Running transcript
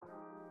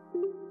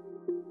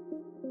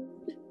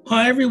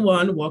Hi,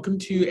 everyone. Welcome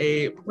to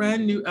a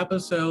brand new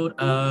episode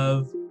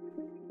of,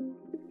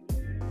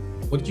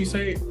 what did you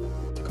say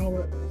to call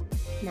it?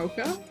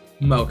 Mocha?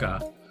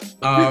 Mocha.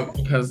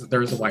 Because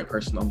there's a white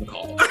person on the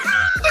call.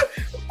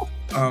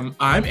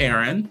 I'm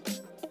Aaron.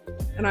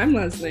 And I'm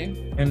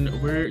Leslie.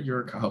 And we're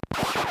your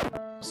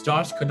co-hosts.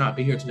 Josh could not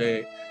be here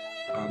today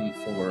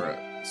for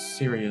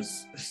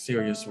serious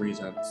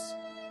reasons.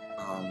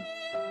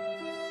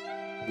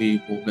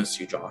 We will miss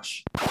you,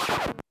 Josh.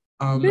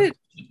 It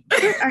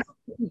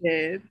actually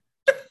did.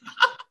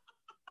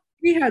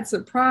 We had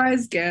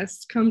surprise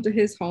guests come to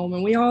his home,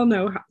 and we all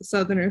know how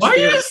Southerners Why are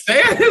you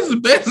saying his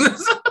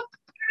business?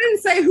 I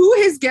didn't say who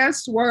his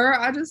guests were.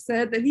 I just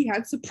said that he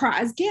had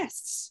surprise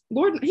guests.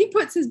 Lord, he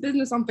puts his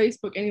business on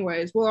Facebook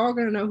anyways. We're all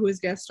going to know who his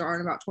guests are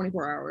in about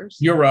 24 hours.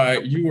 You're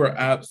right. You were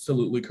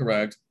absolutely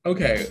correct.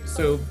 Okay,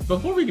 so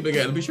before we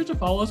begin, be sure to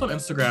follow us on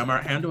Instagram. Our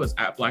handle is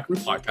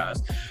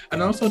 @BlackRootPodcast.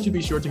 And also to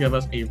be sure to give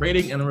us a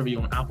rating and a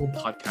review on Apple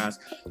Podcasts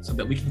so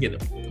that we can get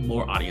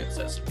more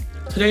audiences.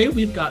 Today,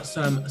 we've got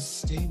some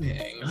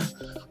steaming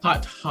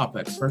hot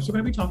topics. First, we're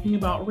going to be talking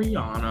about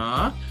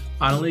Rihanna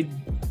finally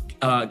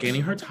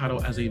gaining her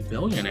title as a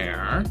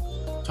billionaire.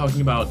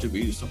 Talking about, do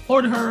we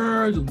support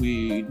her? Do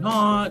we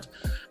not?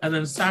 And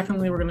then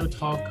secondly, we're going to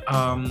talk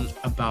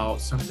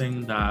about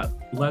something that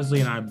Leslie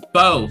and I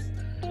both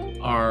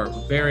are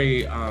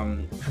very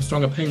have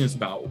strong opinions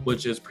about,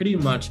 which is pretty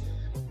much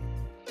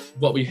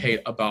what we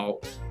hate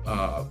about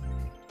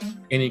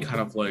any kind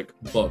of like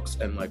books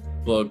and like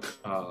book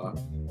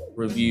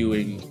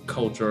reviewing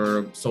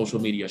culture, social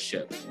media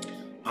shit.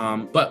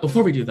 But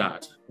before we do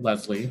that,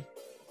 Leslie.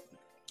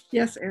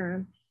 Yes,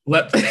 Aaron.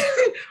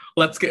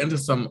 Let's get into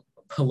some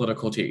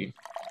political tea.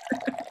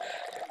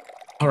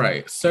 All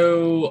right.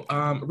 So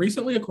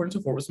recently, according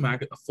to Forbes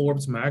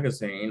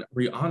magazine,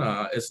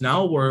 Rihanna is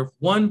now worth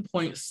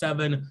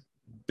 $1.7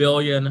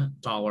 billion.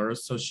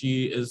 So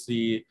she is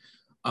the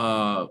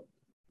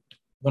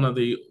one of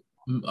the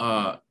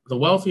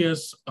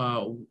wealthiest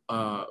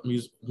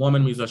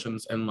woman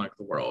musicians in like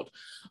the world,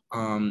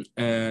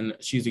 and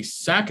she's the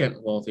second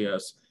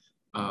wealthiest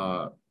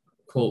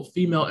quote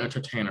female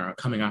entertainer,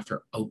 coming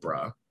after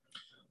Oprah.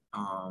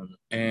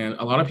 And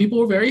a lot of people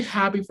were very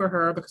happy for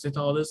her because they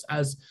saw this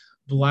as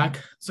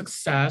Black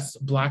success,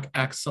 Black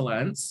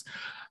excellence.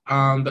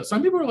 But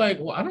some people are like,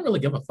 well, I don't really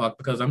give a fuck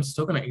because I'm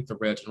still going to eat the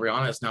rich. And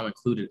Rihanna is now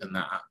included in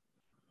that.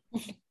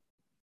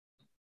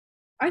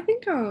 I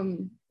think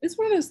it's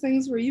one of those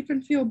things where you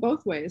can feel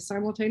both ways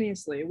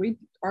simultaneously. We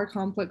are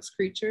complex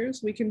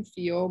creatures. We can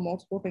feel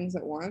multiple things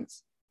at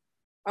once.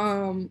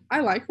 I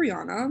like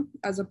Rihanna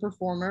as a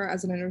performer,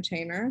 as an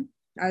entertainer,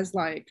 as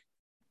like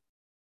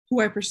who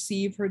I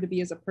perceive her to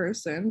be as a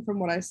person from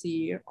what I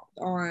see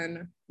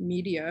on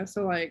media.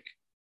 So like,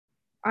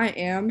 I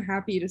am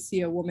happy to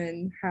see a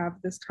woman have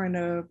this kind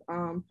of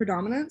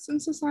predominance in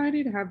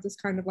society, to have this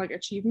kind of like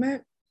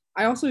achievement.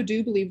 I also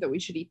do believe that we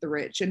should eat the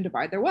rich and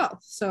divide their wealth.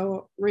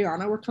 So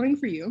Rihanna, we're coming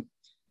for you.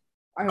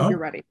 I hope you're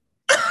ready.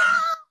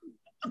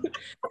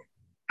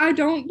 I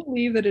don't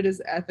believe that it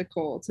is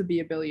ethical to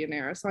be a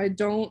billionaire. So I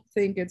don't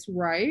think it's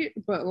right.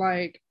 But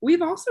like,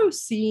 we've also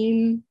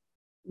seen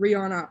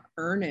Rihanna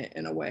earn it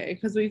in a way,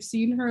 because we've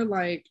seen her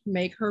like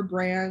make her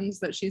brands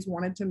that she's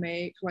wanted to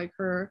make, like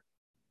her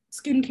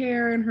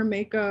skincare and her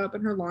makeup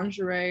and her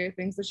lingerie,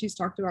 things that she's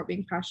talked about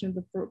being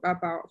passionate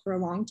about for a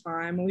long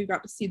time. And we've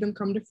got to see them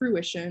come to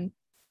fruition.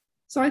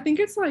 So I think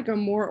it's like a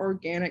more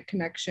organic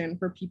connection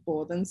for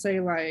people than say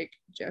like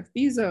Jeff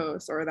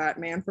Bezos or that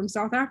man from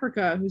South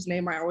Africa whose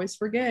name I always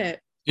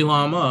forget.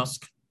 Elon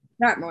Musk.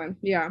 That one,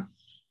 yeah.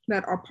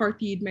 That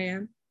apartheid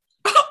man.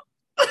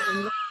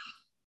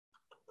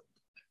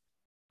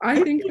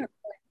 I think that,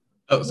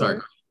 oh, sorry.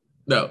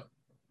 No.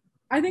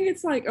 I think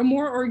it's like a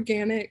more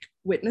organic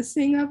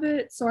witnessing of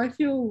it. So I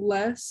feel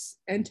less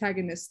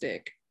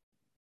antagonistic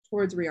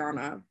towards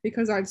Rihanna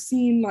because I've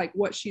seen like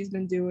what she's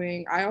been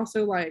doing. I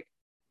also like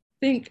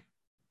think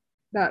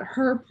that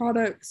her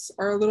products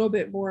are a little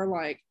bit more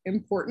like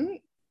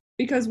important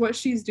because what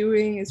she's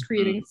doing is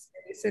creating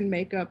space and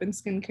makeup and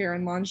skincare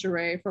and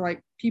lingerie for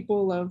like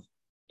people of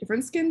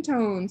different skin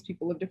tones,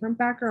 people of different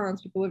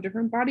backgrounds, people of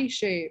different body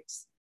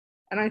shapes.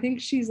 And I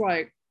think she's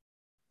like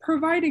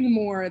providing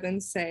more than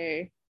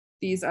say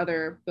these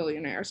other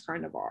billionaires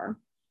kind of are.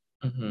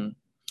 Mm-hmm.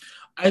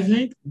 I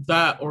think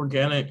that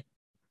organic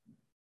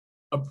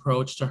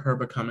approach to her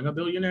becoming a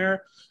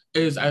billionaire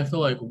is, I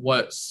feel like,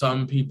 what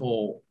some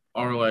people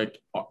are like,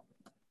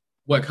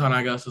 what kind of,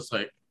 I guess, is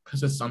like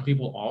pisses some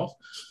people off,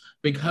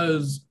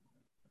 because,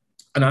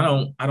 and I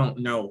don't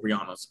know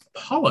Rihanna's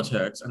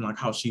politics and like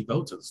how she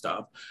votes and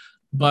stuff,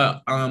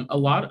 but a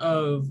lot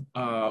of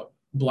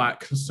Black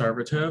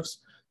conservatives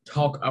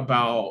talk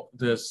about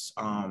this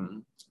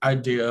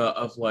idea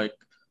of like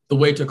the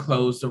way to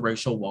close the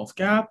racial wealth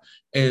gap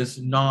is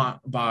not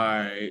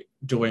by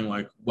doing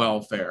like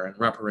welfare and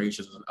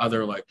reparations and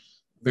other like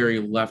very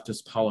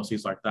leftist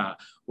policies like that.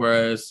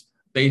 Whereas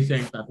they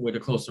think that the way to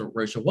close the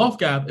racial wealth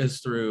gap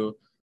is through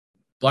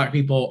Black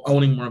people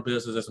owning more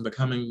businesses and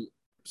becoming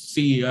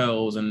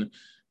CEOs and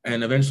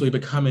and eventually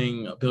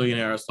becoming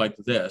billionaires like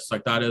this.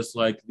 Like that is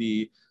like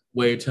the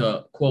way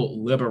to quote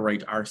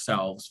liberate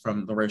ourselves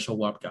from the racial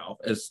wealth gap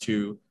is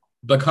to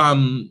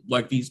become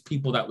like these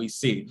people that we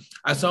see.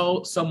 I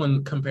saw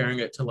someone comparing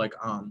it to like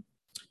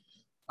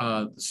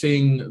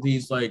seeing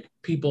these like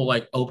people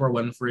like Oprah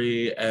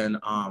Winfrey and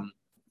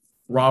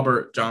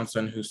Robert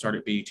Johnson, who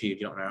started BET, if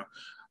you don't know,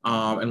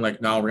 and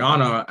like now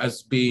Rihanna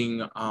as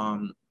being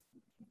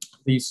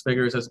these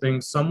figures as being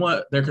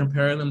somewhat, they're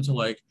comparing them to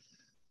like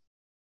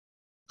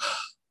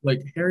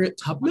Harriet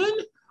Tubman,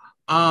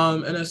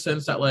 in a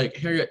sense that like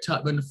Harriet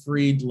Tubman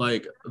freed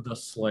like the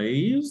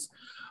slaves,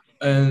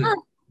 and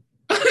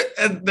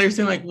and they're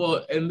saying like,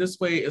 well, in this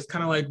way, it's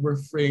kind of like we're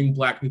freeing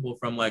Black people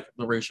from like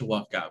the racial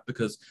wealth gap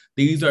because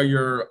these are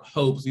your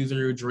hopes, these are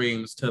your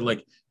dreams to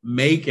like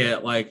make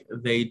it like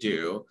they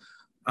do.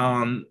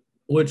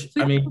 Which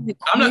I mean,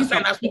 I'm not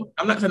saying that's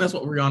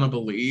what Rihanna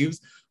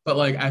believes, but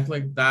like I feel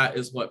like that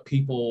is what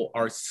people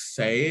are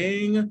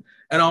saying,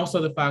 and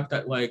also the fact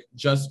that like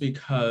just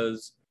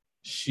because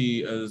she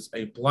is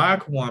a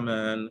Black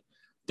woman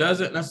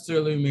doesn't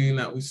necessarily mean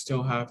that we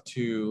still have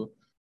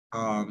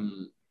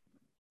um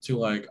to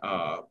like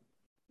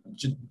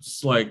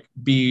just like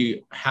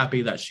be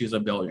happy that she's a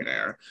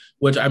billionaire,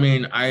 which I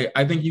mean I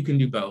think you can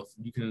do both.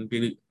 You can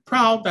be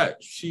proud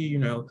that she, you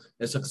know,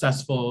 is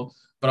successful,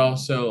 but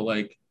also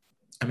like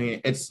I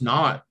mean it's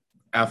not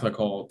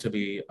ethical to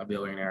be a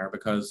billionaire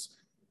because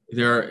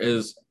there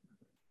is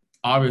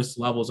obvious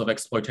levels of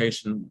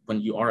exploitation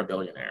when you are a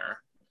billionaire.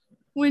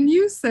 When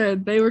you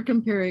said they were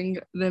comparing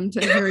them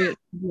to Harriet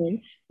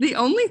Tubman, the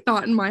only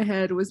thought in my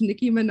head was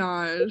Nicki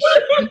Minaj.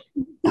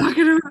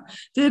 Talking about,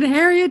 did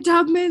Harriet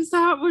Tubman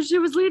stop when she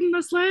was leading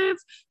the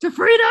slaves to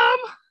freedom?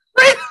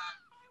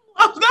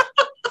 That's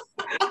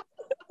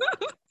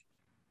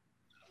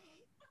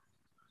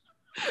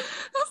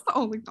the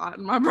only thought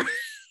in my brain.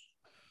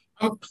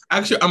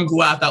 Actually, I'm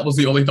glad that was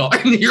the only thought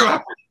in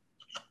your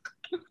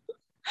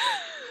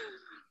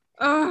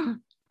mind.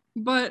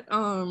 But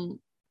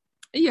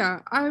yeah,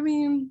 I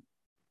mean,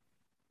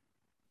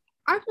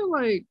 I feel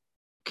like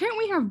can't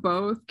we have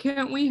both?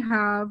 Can't we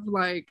have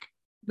like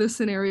the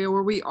scenario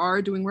where we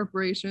are doing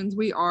reparations,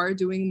 we are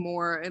doing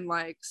more in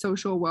like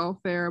social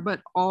welfare,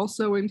 but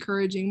also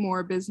encouraging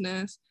more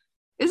business?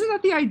 Isn't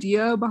that the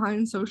idea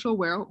behind social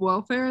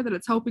welfare, that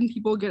it's helping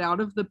people get out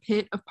of the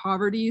pit of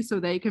poverty so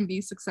they can be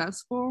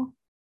successful?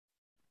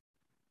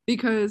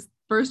 Because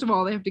first of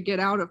all, they have to get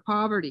out of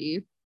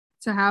poverty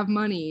to have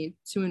money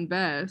to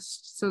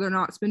invest, so they're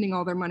not spending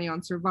all their money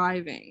on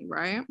surviving,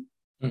 right?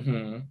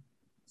 Mm-hmm.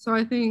 So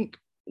I think,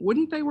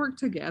 wouldn't they work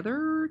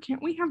together?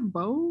 Can't we have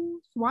both?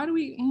 Why are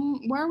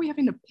we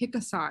having to pick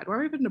a side? Why are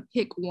we having to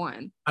pick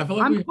one? I feel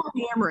like I'm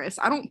polyamorous.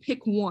 I don't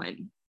pick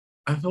one.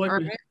 I feel like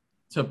we have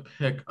to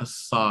pick a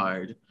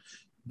side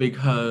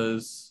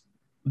because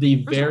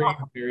the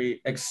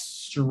very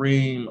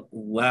extreme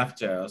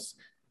leftists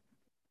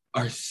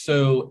are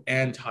so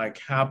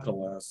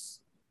anti-capitalist,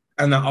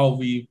 and that all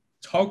we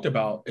talked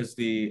about is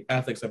the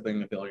ethics of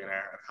being a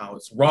billionaire and how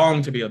it's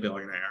wrong to be a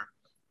billionaire.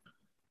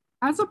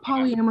 As a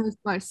polyamorous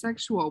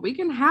bisexual, we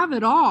can have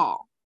it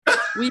all.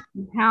 We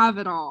can have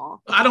it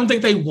all. I don't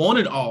think they want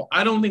it all.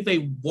 I don't think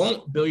they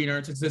want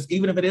billionaires to exist,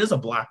 even if it is a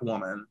Black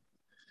woman.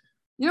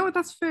 You know what?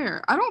 That's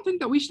fair. I don't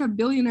think that we should have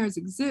billionaires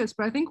exist,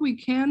 but I think we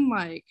can,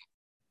 like,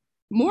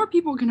 more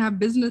people can have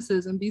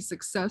businesses and be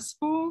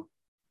successful.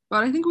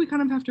 But I think we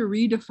kind of have to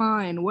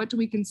redefine, what do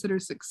we consider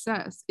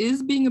success?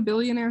 Is being a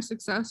billionaire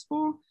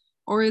successful,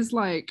 or is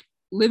like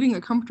living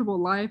a comfortable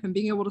life and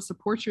being able to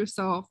support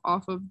yourself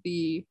off of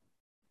the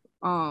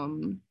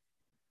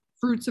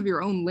fruits of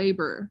your own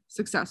labor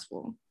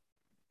successful?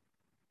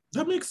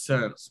 That makes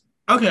sense.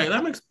 Okay,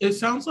 it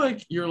sounds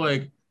like you're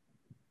like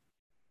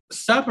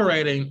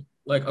separating,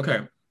 like,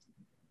 okay,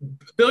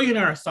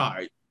 billionaire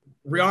aside,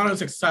 Rihanna is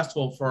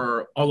successful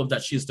for all of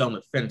that she's done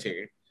with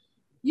Fenty.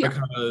 Yeah.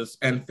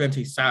 And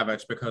Fenty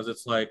Savage, because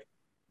it's like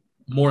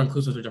more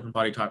inclusive to different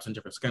body types and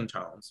different skin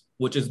tones,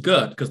 which is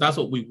good because that's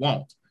what we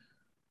want.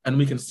 And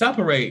we can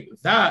separate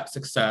that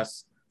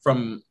success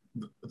from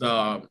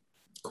the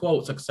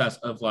quote success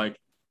of like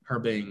her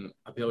being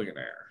a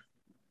billionaire.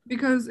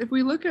 Because if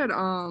we look at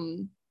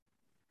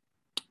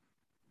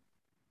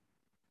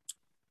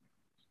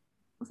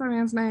what's that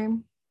man's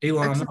name?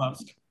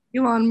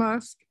 Elon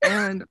Musk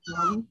and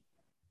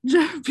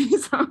Jeff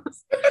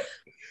Bezos.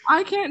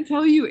 I can't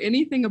tell you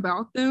anything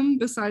about them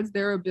besides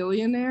they're a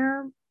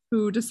billionaire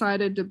who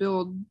decided to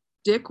build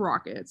dick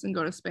rockets and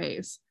go to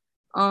space.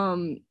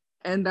 And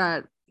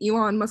that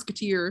Elon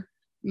Musketeer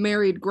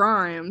married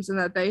Grimes, and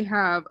that they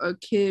have a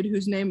kid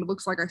whose name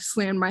looks like I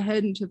slammed my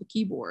head into the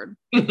keyboard.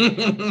 That's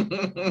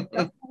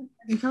all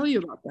I can tell you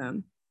about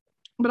them.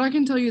 But I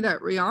can tell you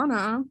that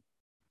Rihanna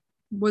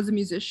was a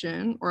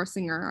musician or a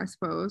singer, I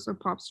suppose, a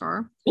pop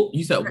star. Oh,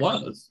 you said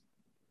was.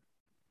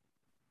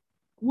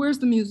 Where's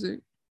the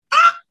music?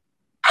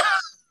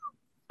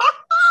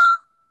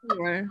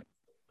 Anyway,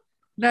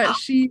 that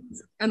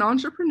she's an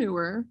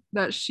entrepreneur,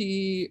 that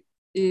she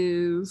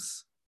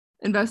is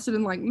invested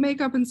in like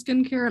makeup and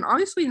skincare, and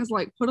obviously has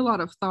like put a lot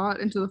of thought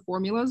into the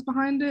formulas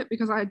behind it,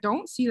 because I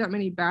don't see that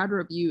many bad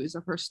reviews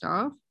of her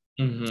stuff.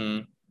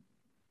 Mm-hmm.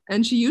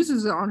 And she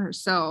uses it on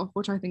herself,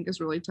 which I think is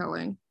really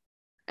telling.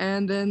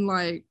 And then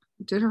like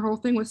did her whole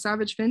thing with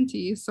Savage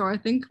Fenty. So I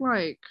think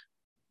like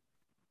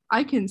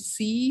I can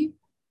see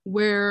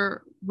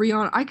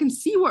I can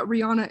see what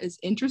Rihanna is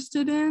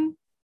interested in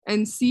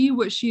and see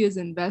what she is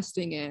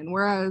investing in.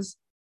 Whereas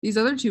these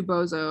other two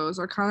bozos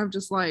are kind of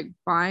just like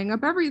buying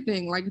up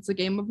everything like it's a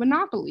game of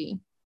Monopoly.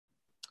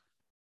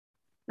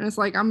 And it's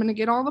like, I'm going to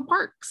get all the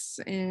parks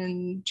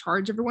and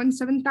charge everyone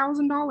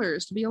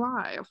 $7,000 to be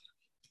alive.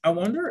 I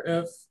wonder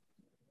if,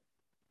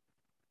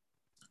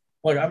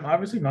 like, I'm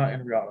obviously not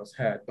in Rihanna's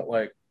head, but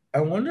like, I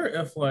wonder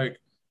if like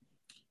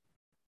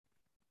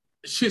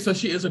she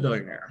is a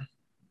billionaire,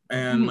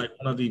 and like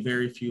one of the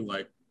very few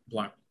like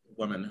Black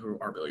women who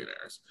are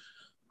billionaires.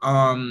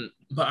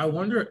 But I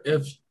wonder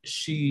if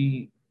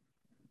she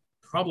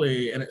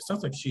probably, and it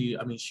sounds like she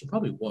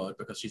probably would,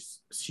 because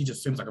she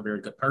just seems like a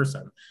very good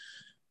person,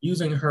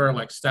 using her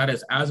like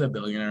status as a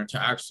billionaire to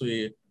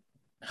actually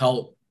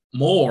help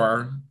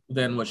more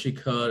than what she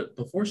could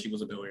before she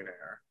was a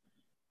billionaire.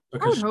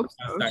 I would hope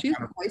so. She's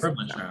kind of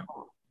privilege now.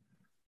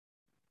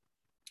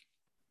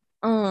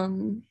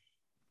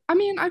 I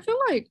mean, I feel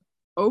like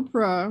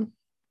Oprah,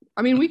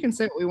 I mean, we can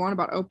say what we want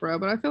about Oprah,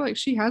 but I feel like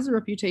she has a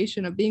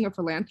reputation of being a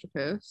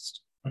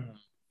philanthropist.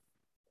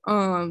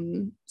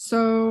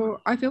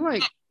 So I feel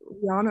like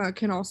Rihanna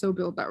can also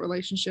build that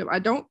relationship. I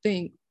don't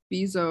think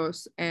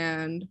Bezos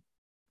and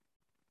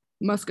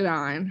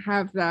Muscadine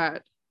have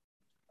that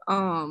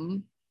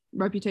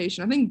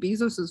reputation. I think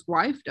Bezos's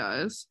wife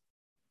does.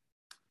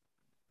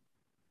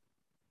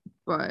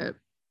 But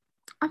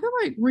I feel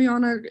like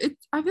Rihanna,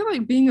 I feel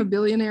like being a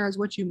billionaire is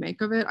what you make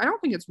of it. I don't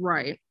think it's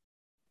right,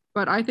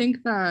 but I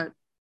think that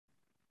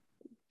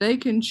they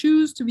can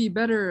choose to be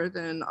better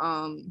than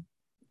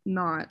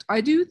not. I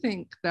do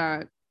think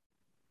that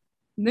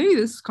maybe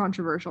this is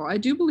controversial. I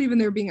do believe in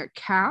there being a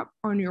cap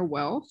on your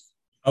wealth.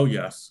 Oh,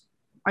 yes.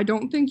 I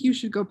don't think you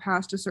should go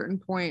past a certain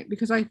point,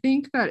 because I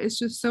think that it's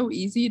just so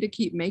easy to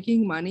keep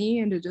making money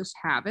and to just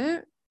have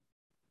it.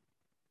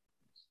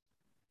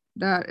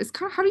 That it's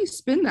kind of, how do you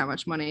spend that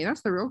much money?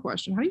 That's the real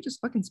question. How do you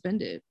just fucking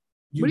spend it?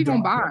 What are you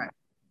gonna buy?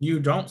 You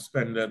don't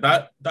spend it.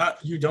 That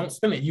you don't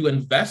spend it. You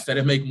invest it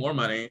and make more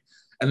money,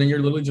 and then you're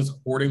literally just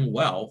hoarding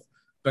wealth.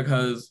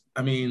 Because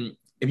I mean,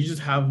 if you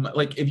just have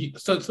like, if you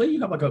say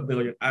you have like a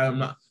billion, I don't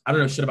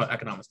know shit about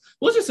economics.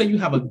 Let's just say you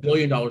have $1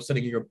 billion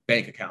sitting in your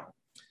bank account,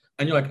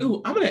 and you're like,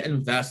 ooh, I'm gonna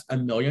invest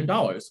 $1 million,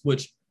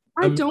 which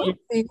I don't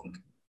think.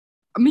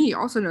 Me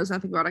also knows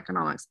nothing about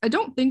economics. I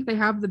don't think they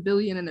have the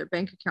billion in their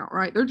bank account,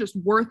 right? They're just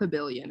worth $1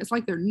 billion. It's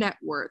like their net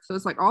worth. So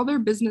it's like all their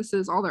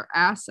businesses, all their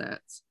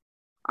assets.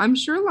 I'm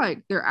sure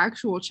like their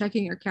actual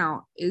checking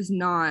account is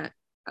not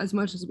as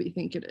much as we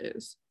think it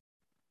is.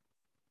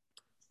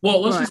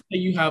 Well, let's just say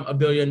you have $1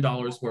 billion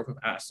worth of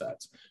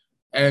assets,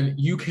 and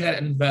you can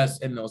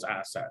invest in those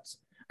assets.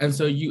 And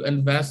so you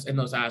invest in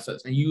those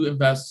assets, and you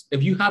invest,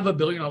 if you have $1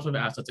 billion worth of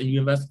assets and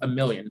you invest $1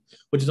 million,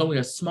 which is only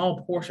a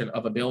small portion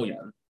of $1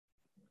 billion,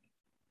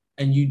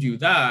 and you do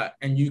that,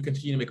 and you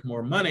continue to make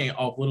more money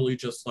off literally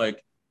just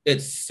like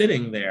it's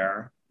sitting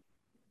there,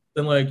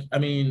 then like, I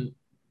mean,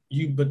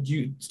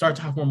 you start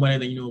to have more money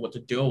than you know what to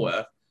deal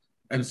with.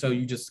 And so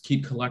you just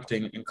keep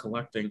collecting and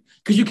collecting,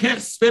 because you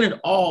can't spend it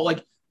all.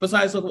 Like,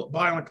 besides like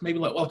buying like maybe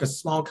like a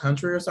small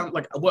country or something,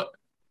 like what,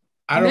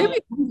 I don't,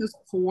 maybe I'm just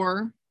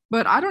poor,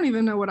 but I don't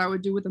even know what I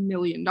would do with $1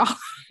 million.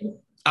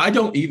 I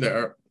don't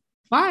either.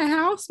 Buy a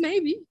house,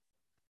 maybe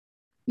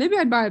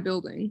I'd buy a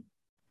building.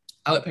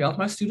 I would pay off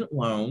my student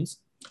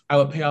loans. I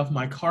would pay off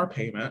my car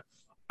payment.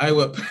 I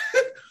would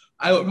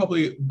I would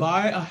probably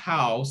buy a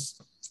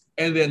house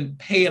and then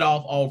pay it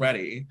off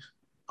already.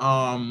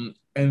 And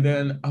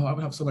then I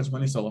would have so much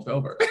money still left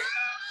over.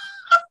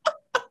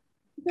 I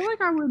feel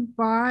like I would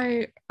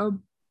buy a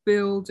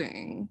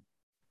building.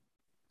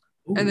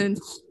 Ooh. And then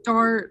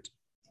start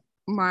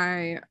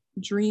my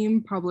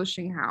dream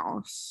publishing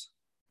house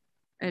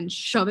and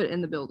shove it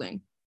in the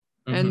building.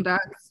 Mm-hmm. And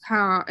that's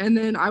how, and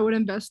then I would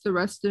invest the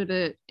rest of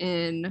it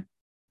in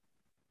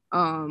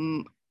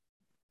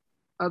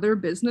other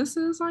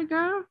businesses, I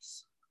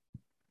guess.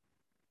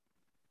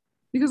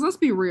 Because let's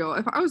be real,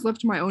 if I was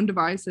left to my own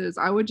devices,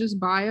 I would just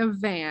buy a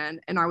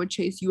van and I would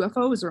chase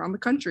UFOs around the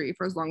country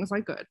for as long as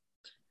I could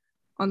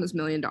on this $1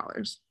 million.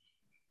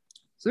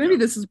 So maybe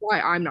this is why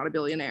I'm not a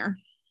billionaire.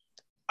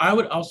 I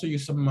would also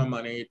use some of my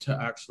money to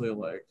actually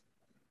like,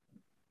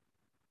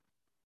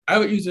 I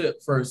would use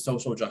it for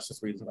social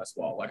justice reasons as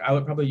well. Like, I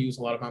would probably use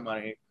a lot of my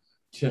money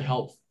to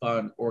help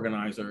fund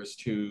organizers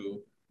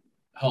to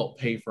help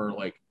pay for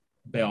like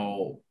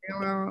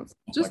bailouts.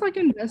 Just like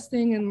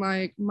investing in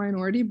like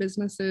minority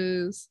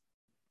businesses,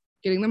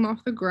 getting them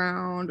off the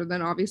ground, and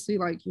then obviously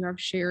like you have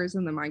shares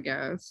in them, I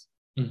guess.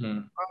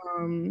 Mm-hmm.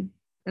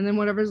 And then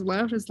whatever's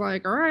left is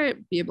like, all right,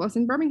 be a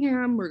blessing,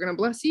 Birmingham. We're gonna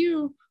bless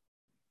you.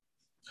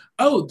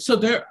 Oh, so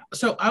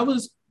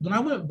when I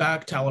went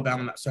back to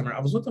Alabama that summer,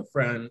 I was with a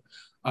friend.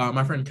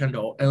 my friend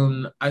Kendall,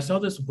 and I saw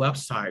this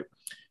website,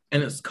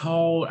 and it's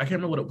called, I can't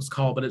remember what it was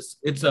called, but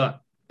it's a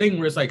thing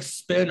where it's like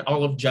spend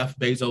all of Jeff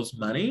Bezos'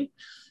 money,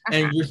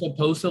 and you're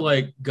supposed to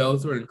like go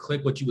through and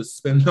click what you would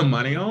spend the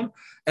money on.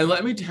 And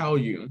let me tell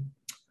you,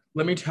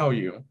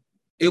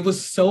 it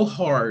was so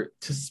hard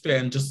to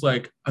spend just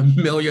like $1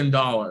 million.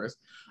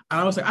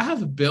 I was like, I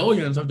have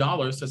billions of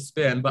dollars to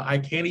spend, but I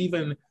can't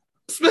even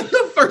spend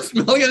the first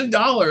 $1 million.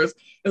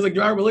 It's like,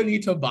 do I really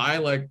need to buy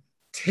like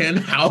 10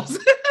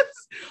 houses?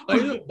 I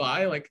need to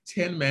buy like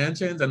 10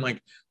 mansions and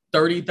like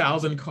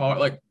 30,000 cars.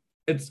 Like,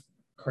 it's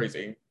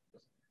crazy.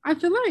 I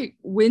feel like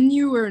when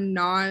you are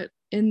not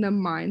in the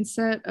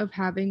mindset of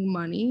having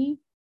money,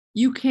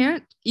 you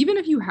can't, even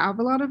if you have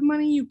a lot of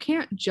money, you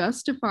can't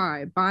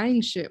justify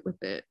buying shit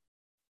with it.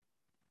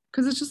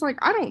 Because it's just like,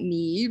 I don't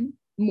need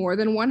more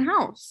than one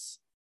house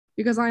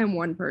because I am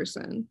one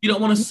person. You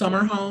don't want a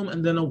summer home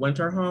and then a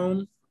winter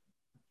home?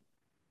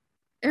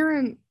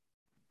 Aaron,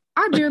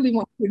 I barely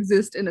want to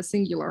exist in a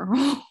singular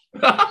home.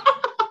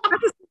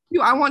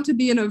 I want to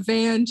be in a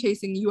van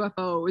chasing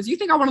UFOs. You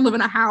think I want to live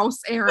in a house,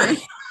 Aaron?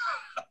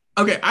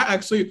 Okay,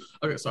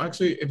 so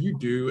actually, if you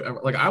do ever,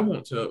 like, I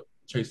want to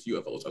chase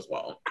UFOs as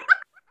well.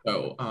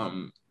 So,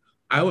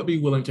 I would be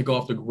willing to go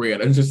off the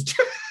grid and just.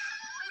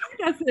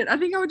 That's it. I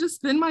think I would just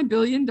spend my $1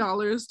 billion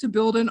to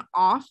build an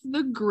off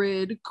the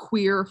grid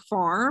queer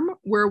farm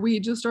where we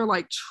just are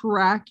like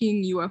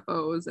tracking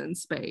UFOs in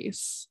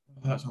space.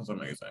 That sounds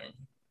amazing.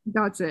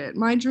 That's it.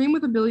 My dream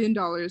with $1 billion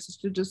is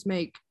to just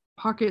make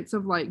pockets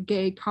of like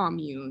gay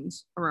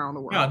communes around the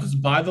world. Yeah, just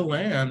buy the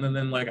land, and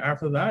then like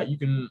after that, you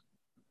don't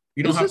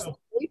it's have just to.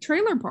 a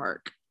trailer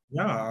park.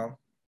 Yeah.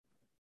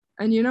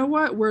 And you know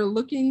what? We're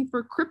looking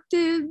for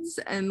cryptids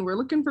and we're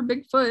looking for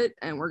Bigfoot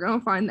and we're going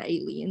to find the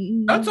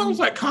aliens. That sounds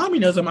like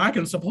communism I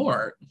can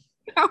support.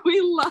 We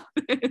love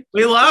it.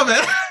 We love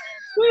it.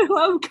 We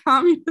love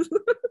communism.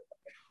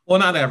 Well,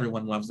 not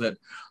everyone loves it.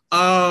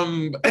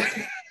 I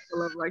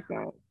love like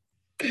that.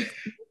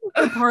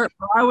 The part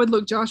where I would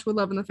look Joshua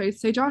Love in the face,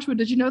 say, Joshua,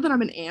 did you know that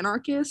I'm an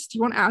anarchist? You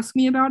want to ask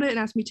me about it and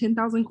ask me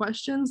 10,000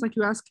 questions like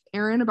you ask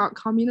Aaron about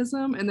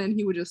communism? And then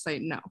he would just say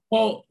no.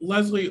 Well,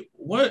 Leslie,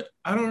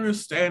 I don't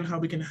understand how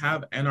we can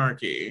have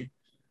anarchy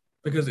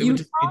because it would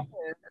just be.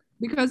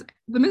 Because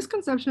the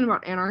misconception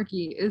about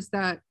anarchy is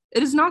that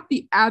it is not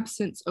the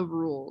absence of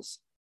rules.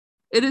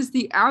 It is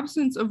the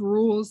absence of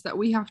rules that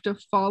we have to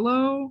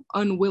follow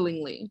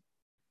unwillingly.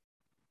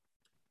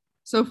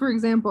 So, for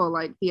example,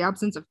 like the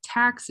absence of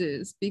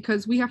taxes,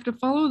 because we have to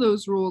follow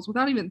those rules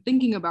without even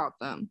thinking about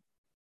them.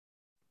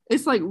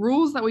 It's like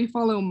rules that we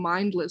follow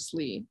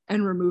mindlessly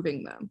and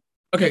removing them.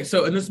 Okay,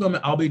 so in this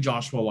moment, I'll be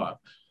Joshua Love.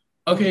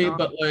 Okay,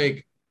 but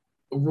like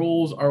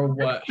rules are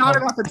what. Not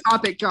about the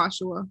topic,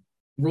 Joshua.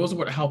 Rules are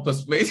what help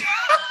us make.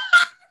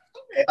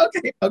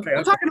 Okay. I'm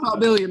talking about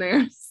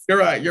billionaires. You're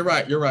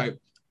right.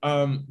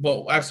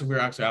 Well, actually, we're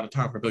actually out of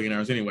time for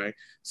billionaires anyway.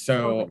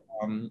 So,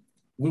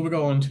 we will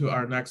go on to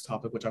our next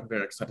topic, which I'm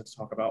very excited to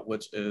talk about,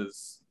 which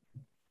is.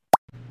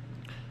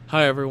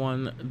 Hi,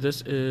 everyone.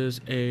 This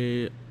is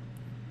a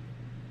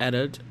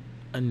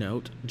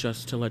note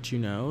just to let you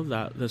know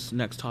that this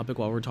next topic,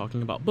 while we're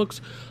talking about books,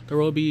 there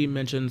will be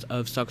mentions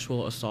of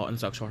sexual assault and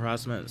sexual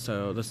harassment.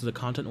 So this is a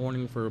content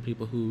warning for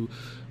people who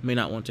may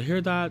not want to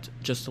hear that,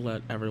 just to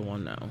let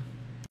everyone know.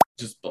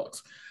 Just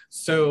books.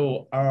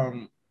 So,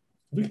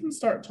 we can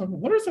start talking.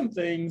 What are some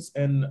things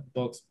in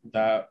books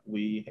that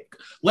we hate?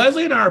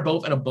 Leslie and I are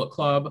both in a book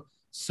club,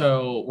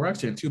 so we're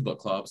actually in 2 book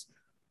clubs.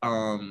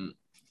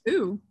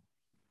 Ooh.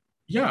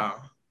 Yeah.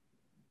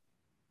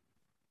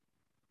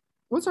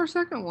 What's our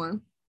second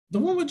one? The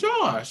one with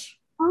Josh.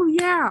 Oh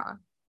yeah.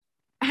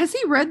 Has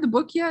he read the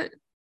book yet?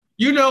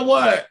 You know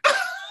what?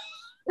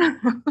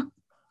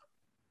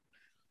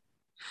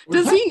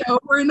 Does he know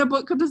we're in a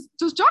book club?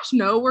 Does Josh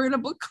know we're in a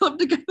book club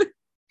together?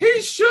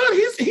 He should.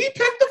 He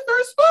picked the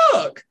first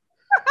book.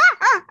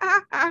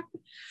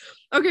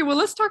 Okay, well,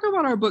 let's talk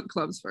about our book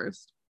clubs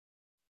first.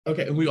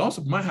 Okay, and we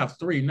also might have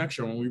 3 next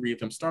year when we read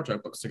them Star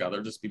Trek books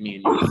together. Just be me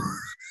and you.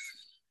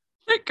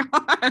 Thank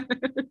God.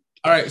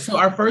 All right, so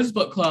our first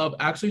book club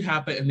actually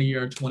happened in the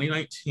year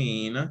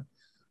 2019, in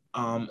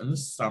the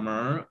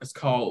summer. It's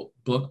called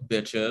Book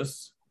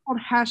Bitches. Called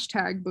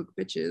hashtag Book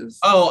Bitches.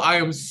 Oh, I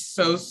am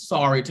so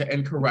sorry to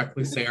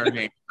incorrectly say our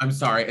name. I'm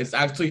sorry. It's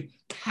actually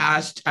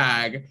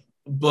hashtag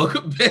Book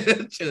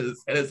Bitches,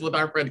 and it's with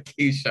our friend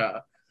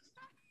Keisha.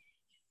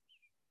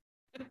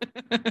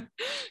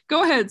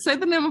 Go ahead, say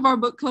the name of our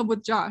book club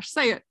with Josh.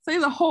 Say it. Say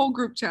the whole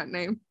group chat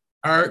name.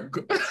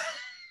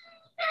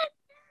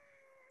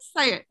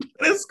 Say it.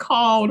 It's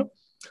called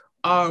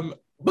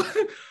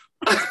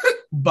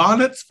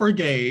Bonnets for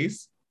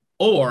Gays,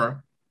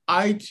 or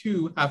I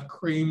Too Have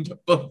Creamed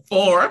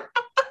Before.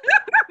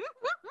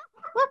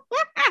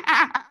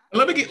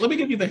 Let me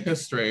give you the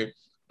history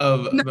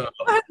of the.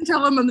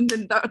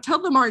 Tell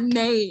them our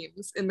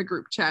names in the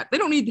group chat. They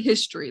don't need the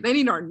history. They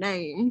need our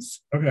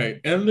names. Okay,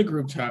 in the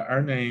group chat,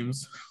 our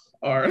names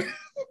are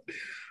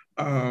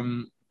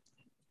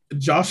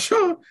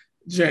Joshua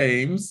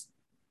James,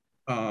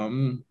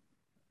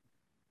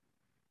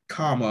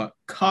 comma,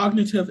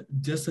 cognitive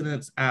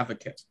dissonance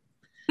advocate.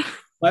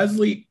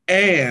 Leslie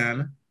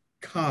Ann,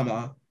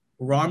 comma,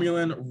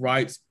 Romulan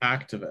rights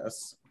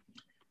activist.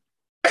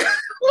 Wait,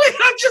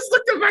 I just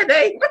looked at my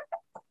name.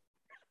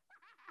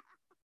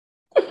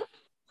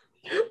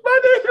 My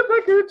name in my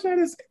group chat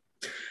is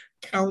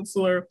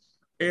Counselor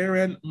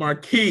Erin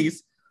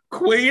Marquise,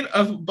 Queen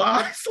of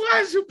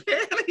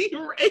Bi/Panty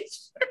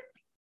Erasure.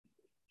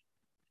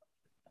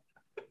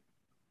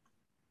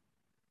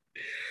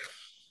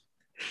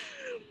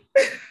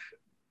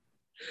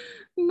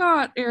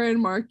 Not Erin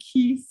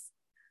Marquise,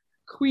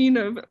 Queen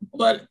of.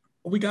 But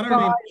we got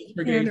our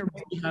name.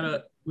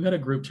 We had a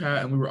group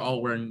chat and we were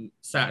all wearing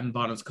satin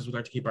bottoms because we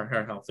like to keep our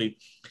hair healthy.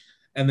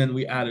 And then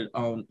we added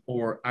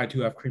or I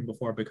too have cream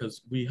before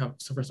because we have,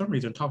 so for some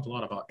reason, talked a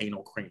lot about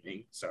anal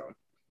creaming. So.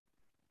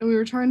 And we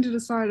were trying to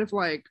decide if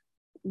like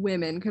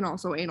women can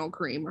also anal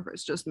cream or if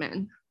it's just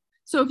men.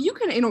 So if you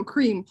can anal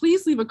cream,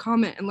 please leave a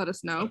comment and let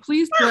us know.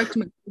 Please direct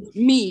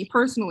me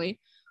personally.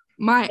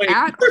 My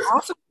at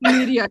also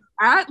media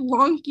at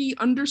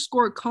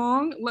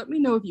Lonky_Kong. Let me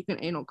know if you can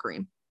anal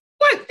cream.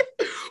 Wait,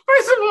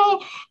 first of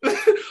all,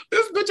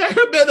 this bitch I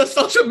have been the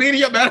social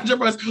media manager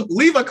for us.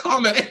 Leave a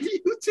comment if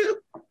you do.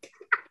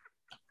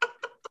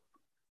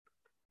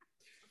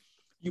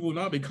 You will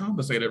not be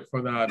compensated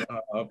for that.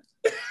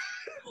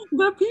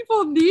 The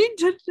people need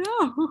to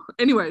know.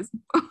 Anyways,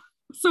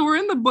 so we're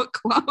in the book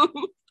club.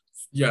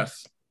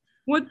 Yes.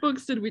 What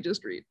books did we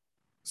just read?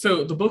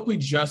 So the book we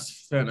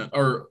just finished,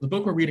 or the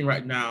book we're reading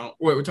right now,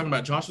 wait, we're talking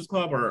about Josh's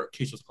club or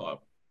Keisha's club?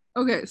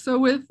 Okay, so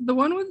with the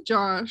one with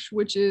Josh,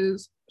 which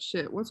is,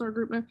 what's our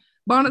group name?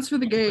 Bonnets for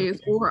the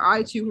Gays, or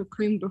I Too Have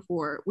Creamed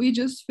Before. We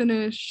just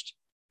finished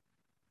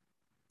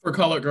For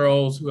Colored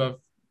Girls Who Have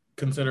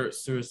Considered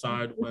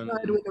Suicide When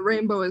the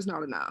Rainbow Is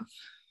Not Enough,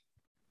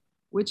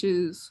 which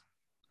is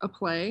a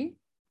play,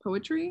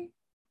 poetry.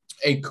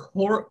 A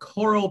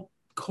choral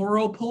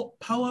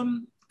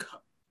poem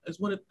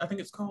is what I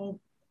think it's called.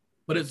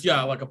 But it's,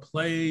 like a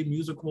play,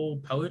 musical,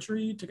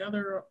 poetry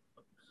together.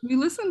 We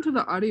listened to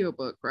the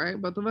audiobook, right?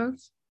 Both of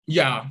us?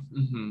 Yeah.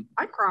 Mm-hmm.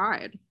 I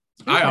cried.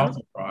 I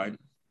also cried.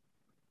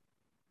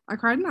 I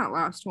cried in that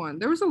last one.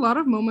 There was a lot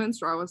of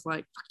moments where I was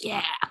like, fuck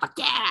yeah, fuck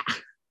yeah.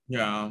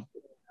 Yeah.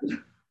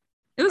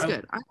 It was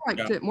good. I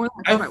liked it more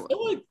than I thought I would.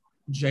 Feel like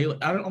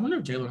Jalen, I wonder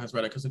if Jalen has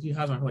read it, because if he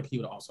hasn't, I feel like he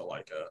would also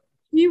like it.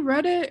 He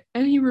read it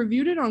and he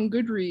reviewed it on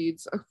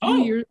Goodreads a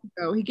few years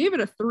ago. He gave it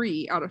a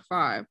 3 out of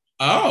 5.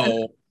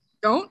 Oh.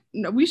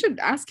 We should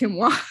ask him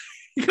why.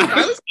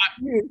 I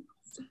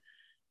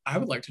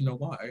would like to know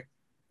why.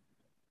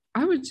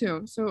 I would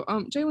too. So,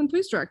 Jalen,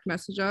 please direct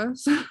message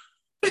us.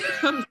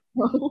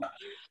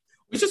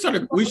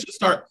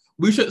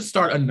 We should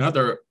start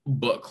another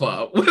book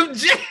club with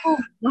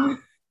Jalen.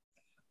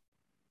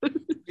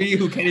 Me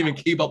who can't even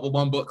keep up with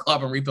one book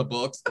club and read the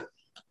books.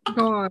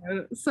 God.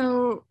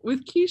 So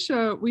with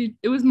Keisha,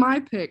 it was my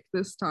pick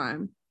this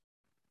time.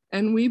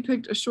 And we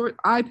picked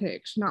I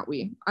picked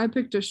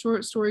a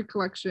short story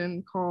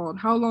collection called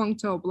How Long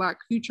Till Black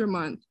Future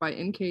Month by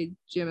N.K.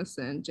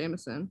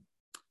 Jemisin.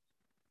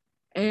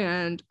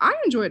 And I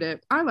enjoyed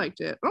it. I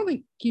liked it. I don't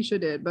think Keisha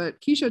did,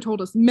 but Keisha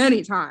told us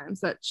many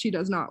times that she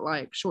does not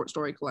like short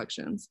story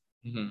collections.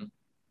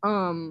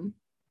 Mm-hmm.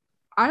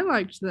 I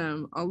liked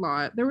them a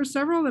lot. There were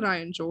several that I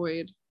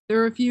enjoyed. There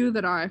were a few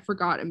that I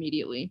forgot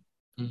immediately.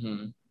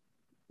 Mm-hmm.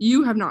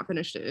 You have not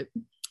finished it.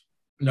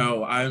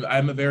 No,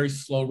 I'm a very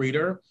slow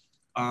reader.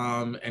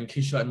 And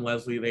Keisha and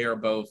Leslie, they are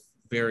both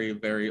very,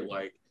 very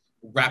like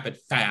rapid,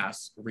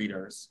 fast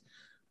readers.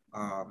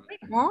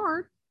 It's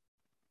hard.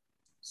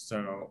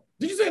 So,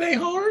 did you say it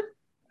ain't hard?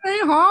 It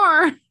ain't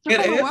hard. It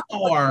is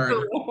hard.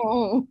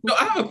 No,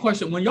 I have a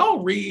question. When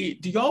y'all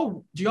read, do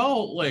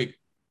y'all like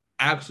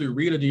actually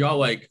read, or do y'all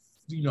like,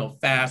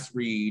 fast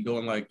read,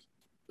 doing like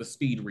the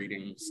speed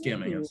reading,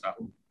 skimming and stuff?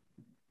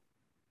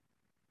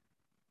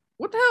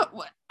 What the hell?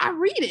 What? I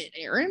read it,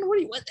 Aaron. What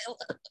the hell?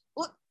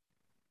 What?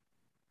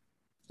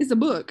 It's a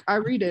book. I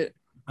read it.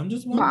 I'm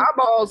just wondering. My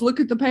eyeballs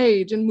look at the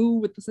page and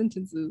move with the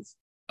sentences.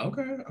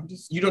 Okay.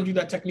 You don't do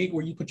that technique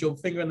where you put your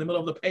finger in the middle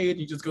of the page and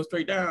you just go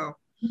straight down.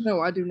 No,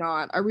 I do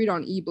not. I read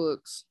on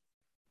ebooks.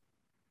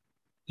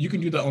 You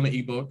can do that on the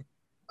ebook.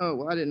 Oh,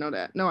 well, I didn't know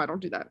that. No, I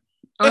don't do that.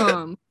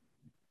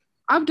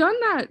 I've done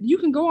that. You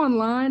can go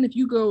online if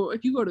you go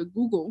to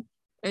Google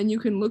and you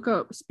can look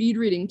up speed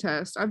reading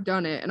test. I've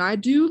done it, and I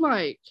do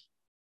like.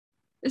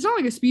 It's not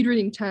like a speed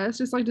reading test.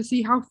 It's like to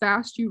see how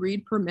fast you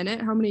read per minute,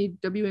 how many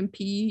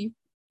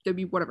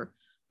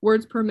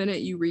words per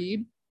minute you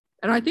read.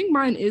 And I think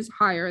mine is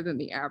higher than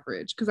the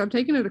average because I've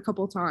taken it a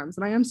couple of times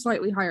and I am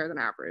slightly higher than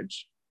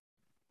average.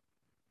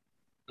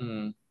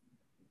 I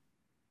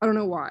don't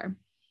know why.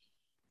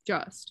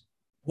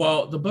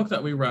 Well, the book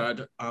that we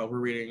read, we're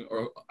reading,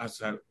 or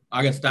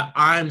I guess that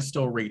I'm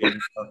still reading,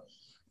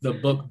 the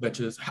book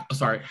bitches,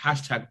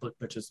 #book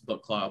bitches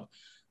book club.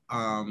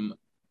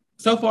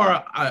 So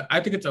far, I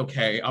think it's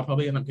okay. I'll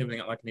probably end up giving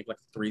it maybe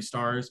 3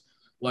 stars.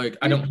 Like,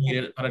 I don't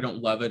hate it, but I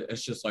don't love it.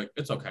 It's just like,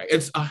 it's okay.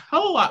 It's a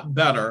hell of a lot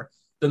better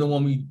than the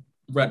one we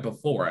read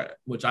before it,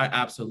 which I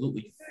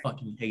absolutely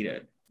fucking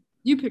hated.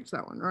 You picked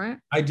that one, right?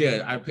 I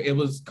did. It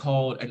was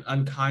called An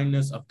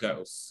Unkindness of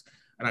Ghosts,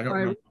 and I don't By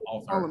remember the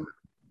author. Solomon.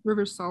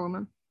 Rivers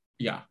Solomon.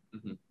 Yeah.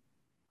 Mm-hmm.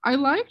 I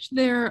liked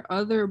their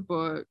other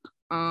book,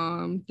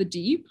 The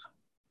Deep.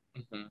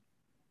 Mm-hmm.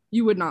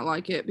 You would not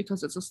like it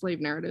because it's a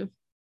slave narrative.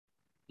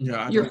 Yeah,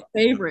 I Your don't.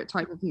 favorite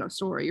type of no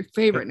story, your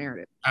favorite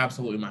narrative.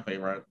 Absolutely my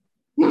favorite.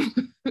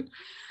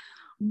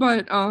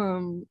 But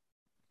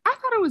I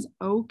thought it was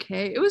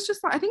okay. It was just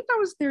I think that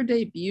was their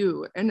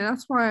debut, and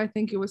that's why I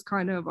think it was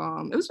kind of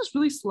it was just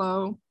really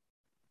slow.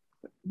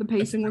 The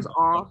pacing was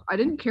off. I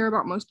didn't care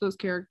about most of those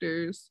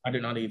characters. I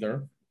did not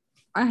either.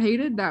 I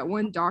hated that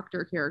one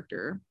doctor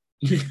character.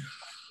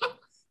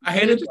 I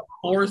hated the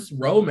forced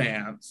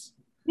romance.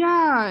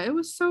 Yeah, it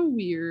was so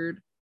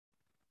weird.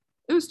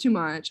 It was too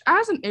much.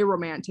 As an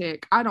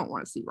aromantic, I don't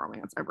want to see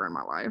romance ever in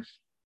my life.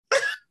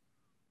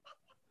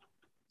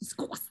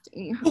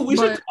 Disgusting.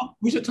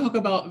 We should talk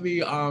about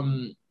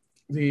the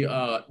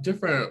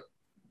different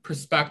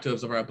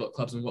perspectives of our book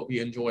clubs and what we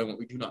enjoy and what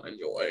we do not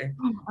enjoy.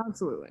 Oh,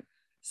 absolutely.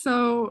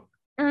 So,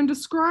 Erin,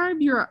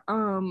 describe your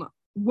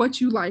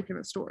what you like in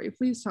a story.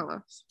 Please tell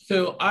us.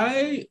 So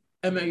I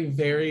am a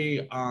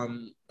very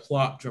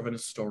plot driven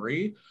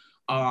story.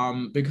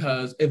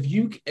 Because if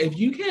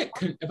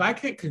I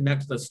can't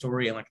connect the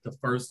story in like the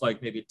first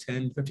like maybe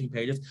 10 15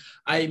 pages,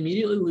 I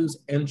immediately lose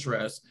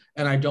interest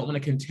and I don't want to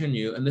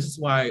continue. And this is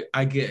why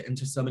I get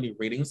into so many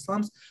reading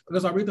slumps,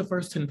 because I read the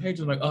first 10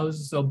 pages and I'm like, oh,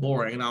 this is so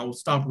boring, and I'll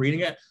stop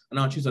reading it and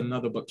I'll choose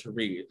another book to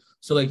read.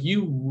 So like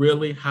you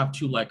really have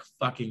to like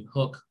fucking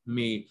hook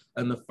me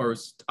in the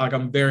first, like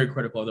I'm very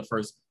critical of the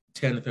first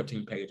 10 to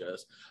 15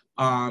 pages.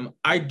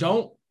 I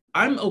don't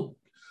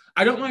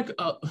like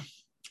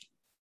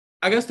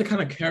I guess the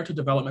kind of character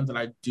development that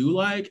I do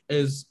like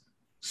is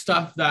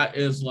stuff that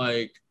is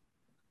like,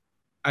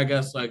 I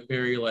guess like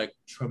very like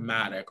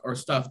traumatic, or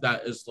stuff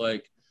that is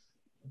like,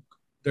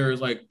 there's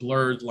like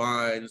blurred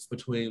lines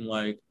between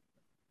like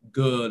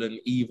good and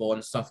evil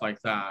and stuff like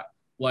that.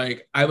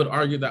 Like I would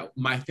argue that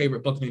my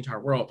favorite book in the entire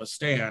world, The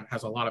Stand,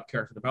 has a lot of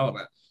character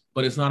development,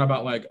 but it's not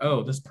about like,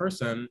 oh, this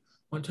person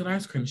went to an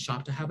ice cream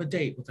shop to have a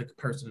date with like a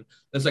person.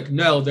 It's like,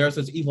 no, there's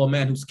this evil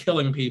man who's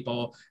killing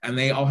people and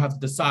they all have to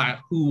decide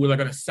who they're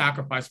going to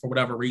sacrifice for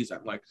whatever reason.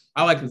 Like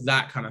I like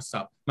that kind of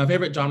stuff. My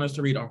favorite genres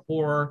to read are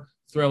horror,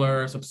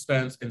 thriller,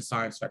 suspense, and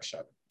science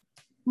fiction.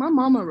 My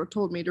mama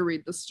told me to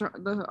read the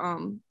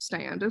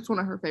Stand. It's one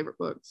of her favorite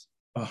books.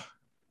 Oh,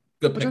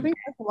 good which pick. I think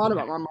that's a lot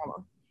about my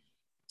mama.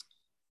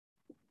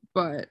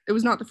 But it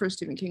was not the first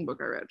Stephen King book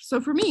I read. So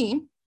for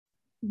me,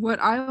 what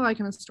I like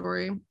in a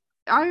story,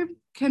 I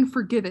can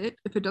forgive it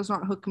if it does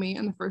not hook me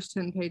in the first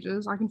 10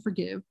 pages. I can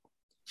forgive.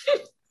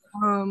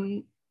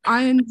 I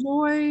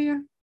enjoy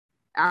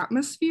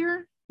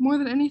atmosphere more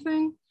than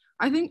anything.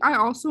 I think I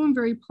also am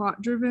very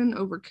plot driven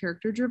over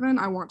character driven.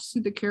 I want to see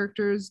the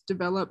characters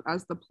develop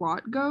as the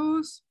plot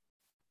goes.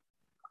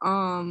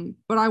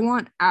 But I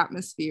want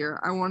atmosphere.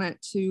 I want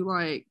it to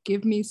like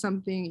give me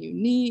something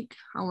unique.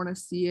 I want to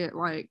see it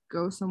like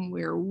go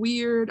somewhere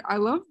weird. I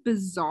love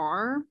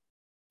bizarre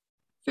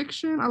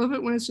fiction. I love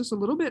it when it's just a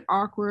little bit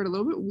awkward, a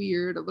little bit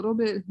weird, a little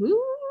bit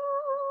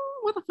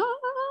what the fuck.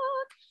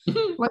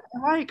 Like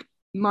I like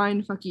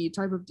mindfucky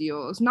type of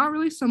deals. Not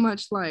really so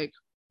much like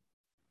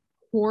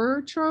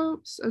horror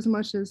tropes as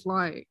much as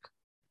like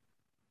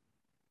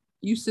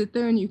you sit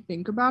there and you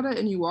think about it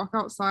and you walk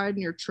outside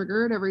and you're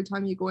triggered every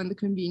time you go in the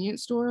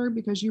convenience store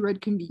because you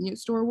read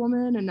Convenience Store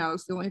Woman and now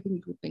it's the only thing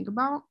you could think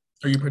about.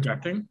 Are you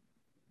projecting?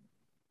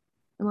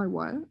 Am I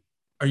what?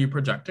 Are you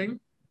projecting?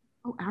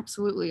 Oh,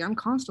 absolutely. I'm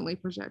constantly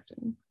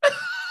projecting.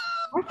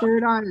 My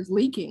third eye is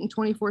leaking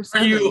 24/7.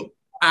 Are you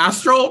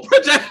astral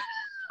projecting?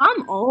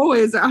 I'm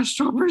always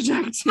astral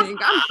projecting.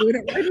 I'm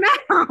doing it right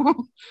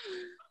now.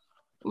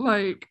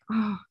 Like,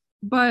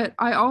 but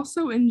I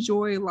also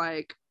enjoy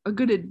like a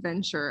good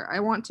adventure. I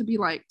want to be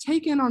like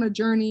taken on a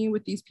journey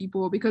with these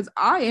people because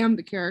I am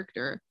the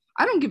character.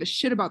 I don't give a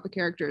shit about the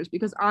characters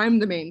because I'm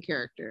the main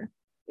character.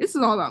 This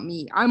is all about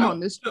me. I'm on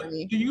this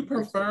journey. Do you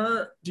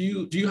prefer,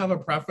 do you have a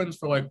preference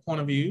for like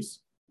point of views?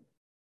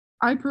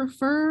 I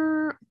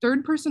prefer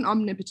third person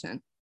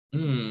omnipotent.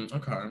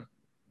 Okay.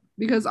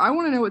 Because I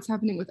want to know what's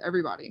happening with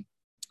everybody.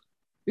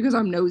 Because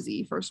I'm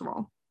nosy, first of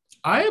all.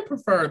 I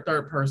prefer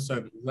third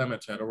person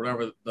limited or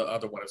whatever the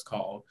other one is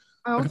called.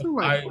 I also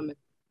like limited.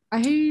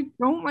 I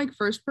don't like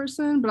first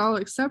person, but I'll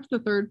accept the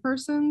third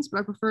persons, but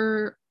I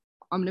prefer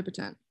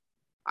omnipotent.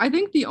 I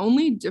think the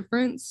only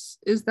difference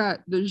is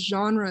that the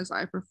genres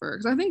I prefer,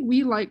 because I think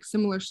we like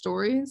similar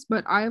stories,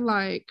 but I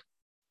like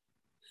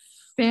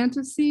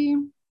fantasy,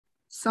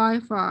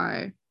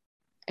 sci-fi,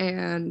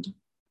 and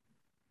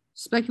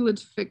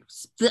speculative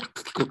fiction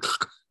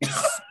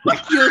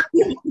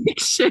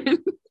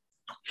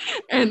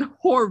and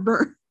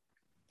horror.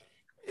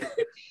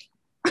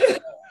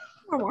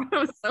 Oh, that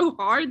was so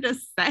hard to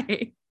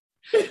say.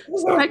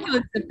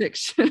 Speculative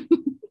fiction.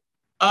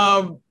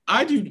 I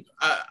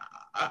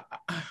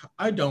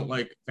don't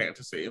like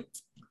fantasy.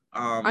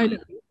 I know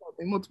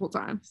multiple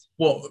times.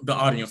 Well, the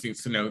audience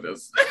needs to know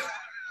this.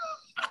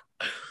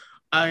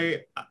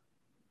 I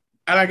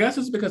And I guess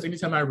it's because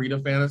anytime I read a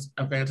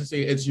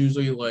fantasy, it's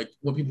usually like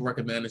what people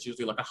recommend is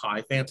usually like a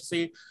high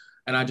fantasy,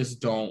 and I just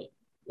don't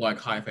like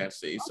high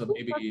fantasy. I So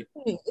think that's maybe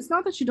the thing. It's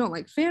not that you don't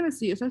like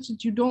fantasy, it's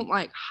that you don't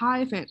like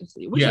high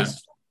fantasy, which yes,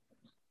 is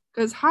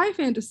because high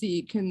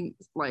fantasy can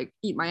like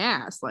eat my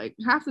ass. Like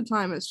half the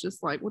time it's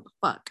just like, what the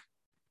fuck?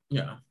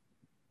 yeah.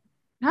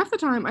 Half the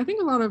time, I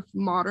think a lot of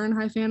modern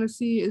high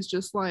fantasy is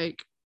just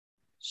like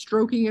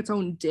stroking its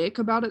own dick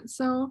about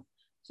itself.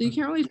 So you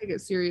can't really take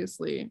it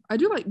seriously. I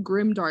do like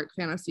grim dark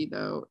fantasy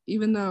though,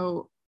 even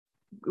though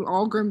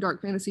all grim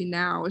dark fantasy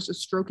now is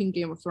just stroking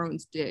Game of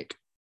Thrones dick,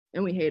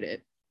 and we hate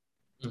it.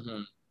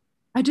 Mm-hmm.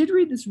 I did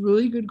read this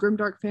really good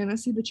grimdark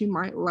fantasy that you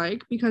might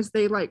like because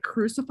they like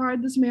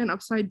crucified this man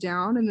upside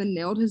down and then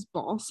nailed his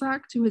ball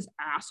sack to his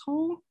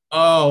asshole.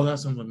 Oh, that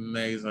sounds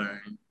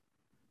amazing.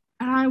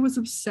 And I was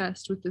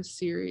obsessed with this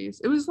series.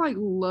 It was like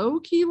low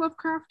key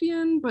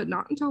Lovecraftian, but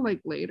not until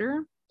like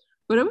later.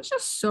 But it was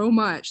just so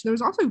much. There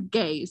was also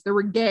gays. There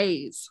were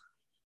gays.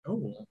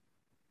 Oh,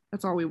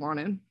 That's all we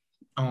wanted.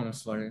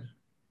 honestly.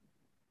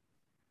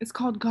 It's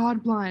called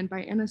God Blind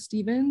by Anna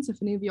Stevens.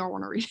 If any of y'all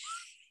want to read it.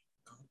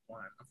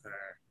 Okay.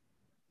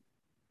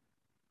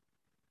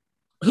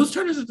 Whose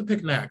turn is it to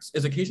pick next?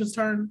 Is it Keisha's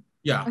turn?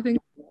 Yeah. I think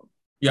so.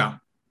 Yeah.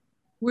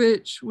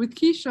 Which with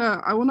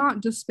Keisha, I will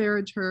not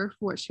disparage her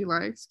for what she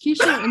likes.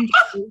 Keisha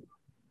enjoys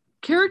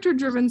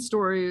character-driven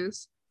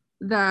stories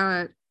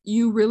that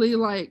you really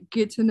like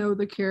get to know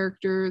the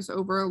characters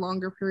over a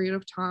longer period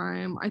of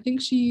time. I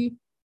think she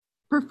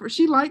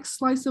likes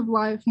slice of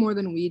life more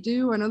than we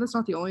do. I know that's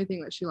not the only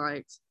thing that she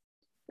likes.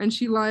 And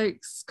she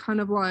likes kind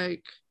of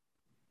like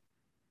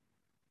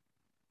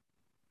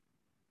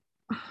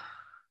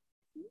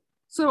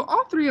so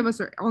all three of us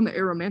are on the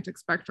aromantic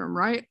spectrum,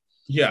 right?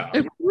 Yeah.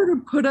 If we were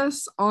to put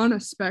us on a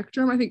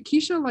spectrum, I think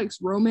Keisha likes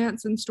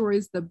romance and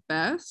stories the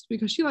best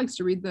because she likes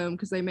to read them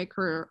because they make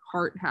her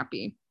heart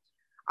happy.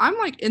 I'm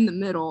like in the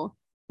middle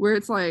where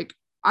it's like,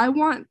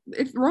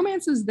 if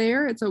romance is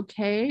there, it's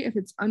okay if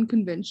it's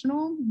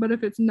unconventional, but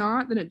if it's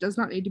not, then it does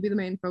not need to be the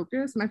main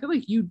focus. And I feel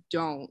like you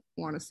don't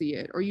want to see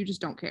it or you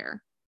just don't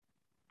care.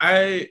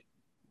 I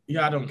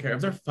don't care.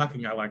 If they're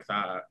fucking, I like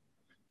that.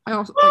 I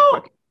also Oh,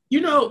 like fucking.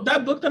 you know,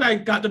 that book that I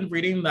got done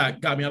reading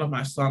that got me out of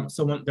my slump,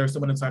 There's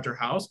Someone Inside Your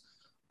House,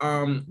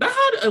 that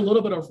had a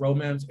little bit of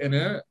romance in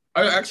it.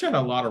 I actually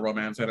had a lot of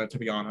romance in it, to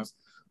be honest.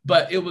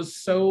 But it was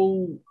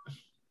so,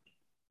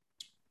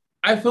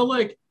 I feel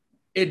like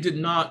it did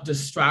not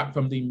distract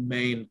from the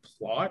main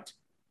plot,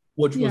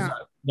 which was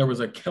that there was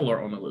a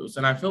killer on the loose.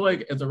 And I feel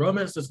like if the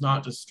romance does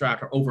not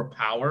distract or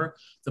overpower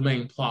the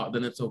main plot,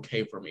 then it's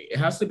okay for me. It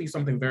has to be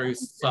something very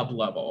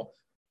sub-level.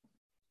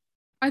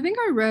 I think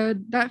I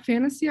read that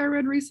fantasy I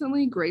read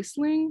recently,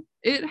 Graceling.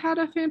 It had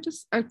a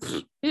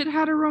it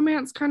had a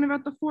romance kind of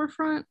at the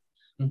forefront,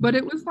 but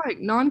it was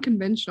like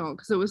non-conventional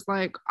because it was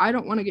like, I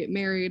don't want to get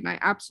married and I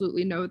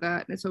absolutely know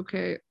that. And it's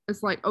okay.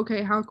 It's like,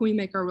 okay, how can we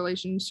make our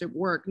relationship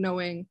work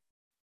knowing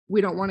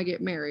we don't want to get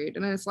married?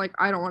 And then it's like,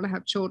 I don't want to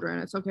have children.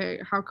 It's okay.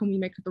 How can we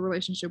make the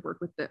relationship work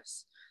with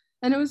this?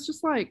 And it was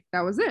just like,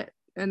 that was it.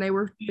 And they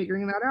were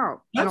figuring that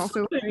out. That's and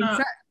also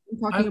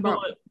talking about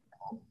like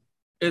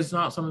it's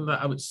not something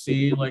that I would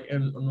see like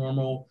in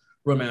normal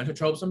romantic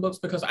tropes and books,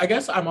 because I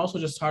guess I'm also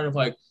just tired of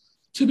like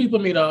two people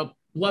meet up,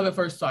 love at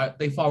first sight,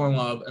 they fall in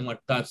love, and like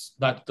that's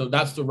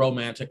the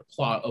romantic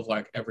plot of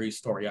like every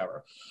story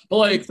ever. But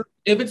like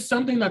if it's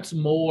something that's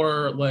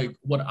more like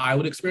what I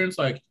would experience,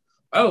 like,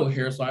 oh,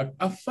 here's like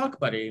a fuck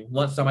buddy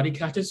once somebody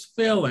catches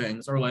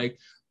feelings, or like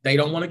they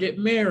don't want to get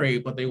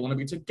married, but they want to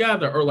be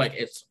together, or like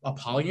it's a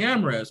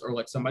polyamorous, or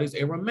like somebody's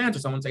aromantic,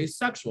 someone's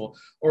asexual,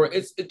 or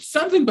it's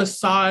something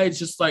besides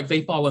just like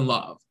they fall in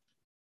love.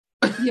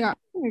 Yeah,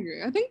 I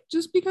agree. I think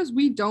just because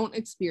we don't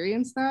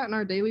experience that in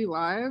our daily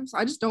lives,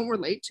 I just don't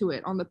relate to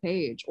it on the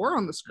page or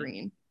on the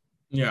screen.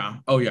 Yeah.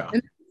 Oh yeah.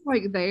 And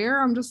like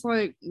there, I'm just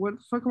like, what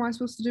the fuck am I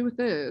supposed to do with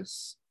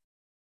this?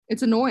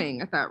 It's annoying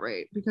at that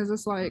rate because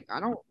it's like, I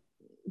don't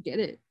get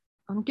it.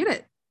 I don't get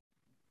it.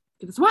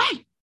 Get this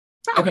away.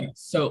 Okay,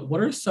 so what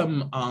are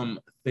some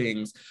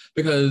things,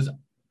 because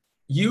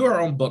you are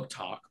on Book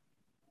Talk.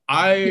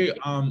 I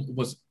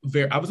was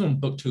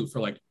on BookTube for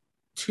like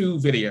 2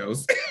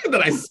 videos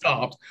that I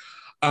stopped.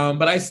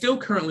 But I still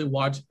currently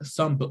watch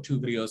some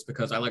BookTube videos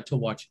because I like to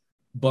watch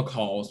book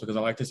hauls, because I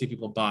like to see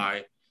people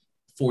buy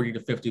 40 to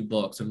 50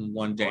 books in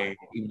one day,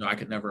 even though I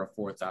could never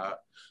afford that.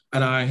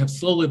 And I have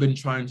slowly been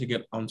trying to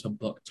get onto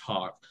Book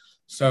Talk.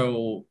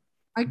 So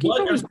I keep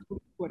on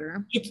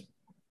Twitter.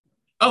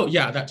 Oh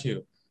yeah, that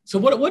too. So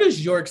what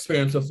is your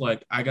experience with,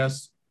 like, I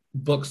guess,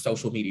 book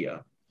social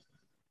media?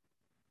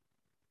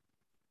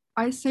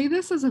 I say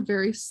this as a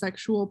very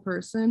sexual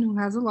person who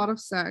has a lot of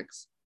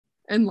sex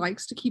and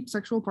likes to keep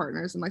sexual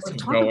partners and likes to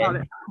talk about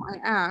it out my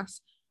ass.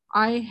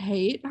 I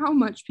hate how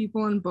much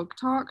people in Book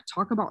Talk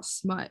talk about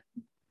smut.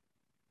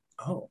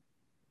 Oh.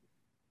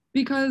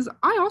 Because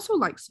I also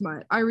like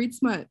smut. I read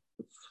smut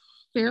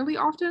fairly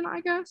often,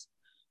 I guess.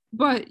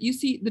 But you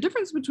see, the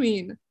difference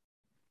between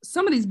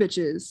some of these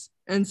bitches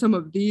and some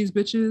of these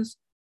bitches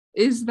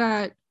is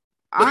that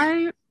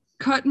I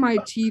cut my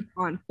teeth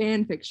on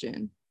fan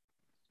fiction.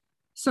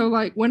 So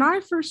like when I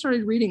first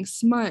started reading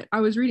smut,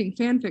 I was reading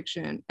fan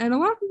fiction, and a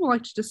lot of people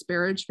like to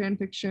disparage fan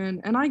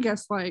fiction, and I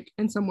guess like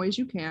in some ways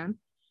you can,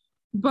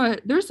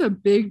 but there's a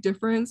big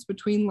difference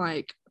between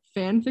like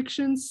fan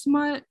fiction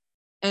smut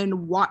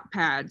and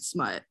Wattpad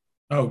smut.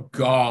 Oh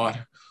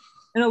God.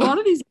 And a lot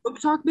of these book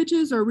talk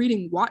bitches are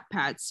reading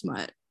Wattpad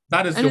smut.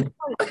 That is and it's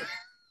like,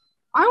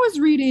 I was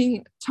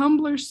reading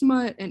Tumblr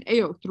smut and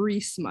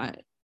AO3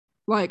 smut.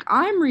 Like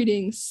I'm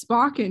reading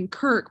Spock and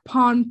Kirk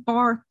Pon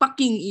farr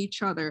fucking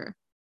each other.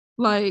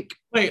 Like,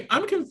 wait,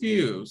 I'm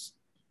confused.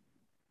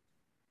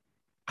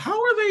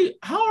 How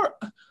are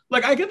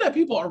like, I get that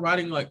people are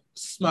writing like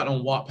smut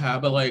on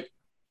Wattpad, but like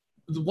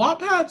the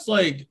Wattpad's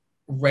like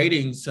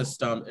rating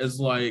system is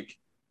like,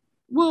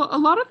 well, a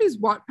lot of these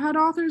Wattpad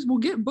authors will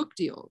get book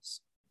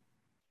deals.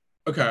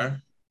 okay.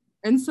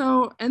 And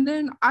so, and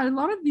then a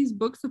lot of these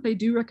books that they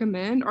do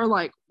recommend are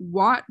like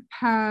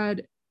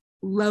Wattpad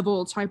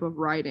level type of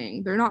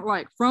writing. They're not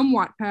like from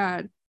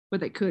Wattpad, but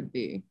they could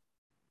be.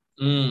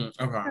 Okay.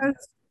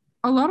 Because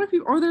a lot of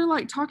people, or they're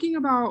like talking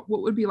about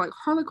what would be like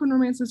Harlequin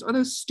romances or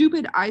those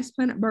stupid Ice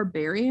Planet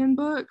Barbarian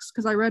books,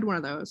 because I read one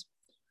of those.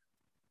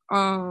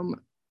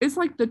 It's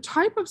like the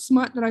type of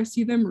smut that I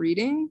see them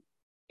reading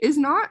is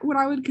not what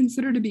I would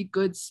consider to be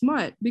good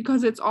smut,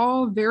 because it's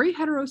all very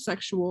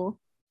heterosexual.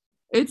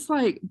 It's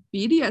like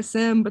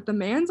BDSM, but the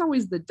man's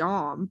always the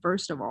dom,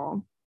 first of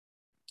all.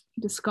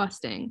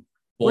 Disgusting.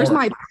 Lord. Where's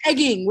my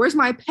pegging? Where's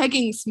my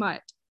pegging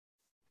smut?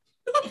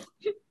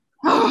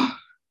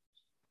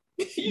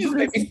 You just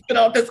made me spit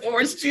out this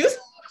orange juice.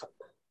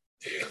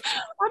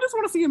 I just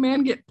want to see a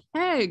man get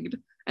pegged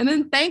and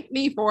then thank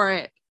me for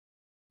it.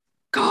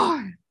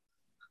 God.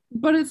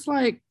 But it's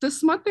like the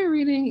smut they're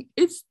reading,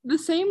 it's the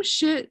same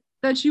shit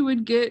that you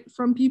would get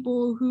from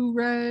people who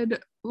read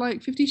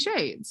like 50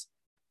 Shades.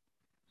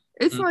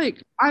 It's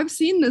like, I've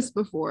seen this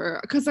before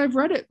because I've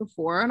read it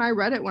before, and I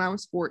read it when I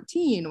was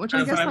 14, which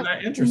I guess find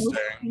that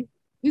interesting.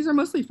 These are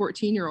mostly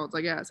 14-year-olds,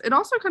 I guess. It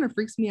also kind of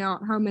freaks me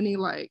out how many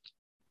like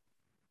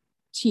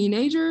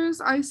teenagers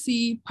I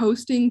see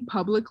posting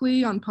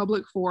publicly on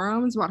public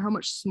forums about how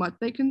much smut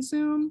they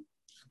consume.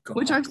 God.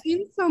 Which I've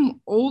seen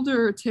some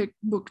older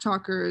book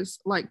talkers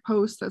like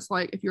post that's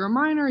like, if you're a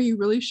minor, you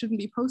really shouldn't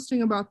be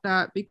posting about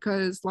that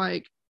because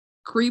like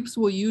creeps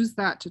will use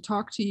that to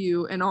talk to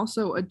you, and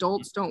also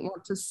adults don't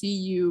want to see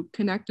you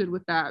connected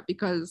with that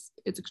because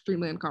it's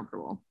extremely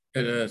uncomfortable.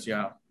 It is,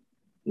 yeah.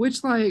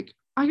 Which like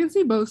I can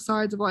see both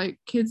sides of like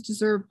kids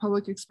deserve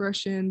public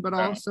expression, but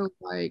also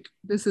like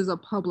this is a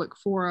public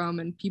forum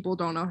and people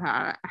don't know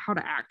how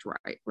to act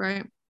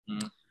right?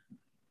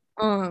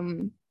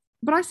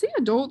 But I see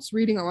adults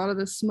reading a lot of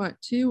this smut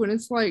too, and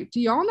it's like, do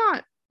y'all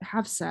not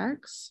have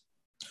sex?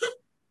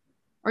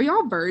 Are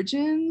y'all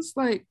virgins?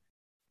 Like,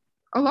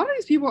 a lot of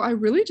these people, I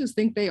really just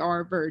think they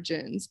are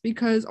virgins,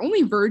 because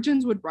only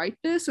virgins would write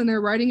this, and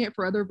they're writing it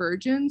for other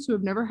virgins who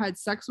have never had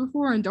sex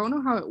before and don't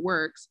know how it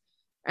works.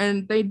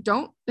 And they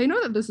know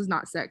that this is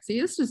not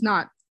sexy. This does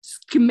not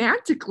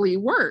schematically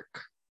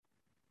work.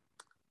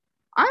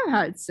 I've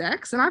had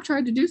sex and I've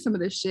tried to do some of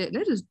this shit,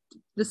 and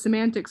the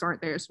semantics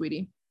aren't there,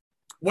 sweetie.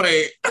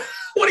 Wait,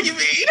 what do you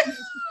mean?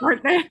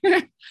 Aren't there?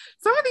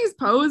 Some of these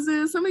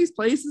poses, some of these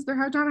places they're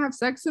trying to have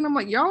sex in, I'm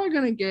like, y'all are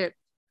gonna get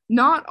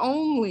not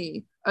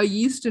only a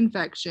yeast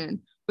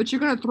infection, but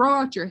you're gonna throw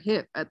out your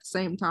hip at the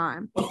same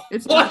time.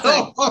 It's not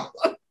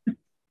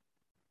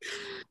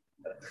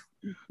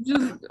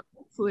just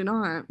absolutely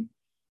not.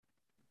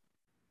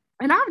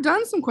 And I've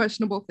done some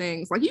questionable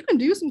things. Like, you can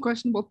do some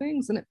questionable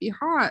things and it be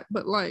hot,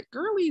 but like,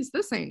 girlies,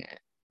 this ain't it.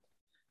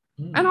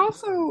 And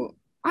also,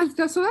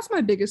 so that's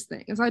my biggest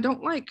thing, is I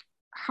don't like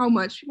how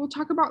much people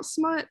talk about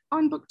smut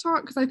on Book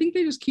Talk, because I think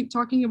they just keep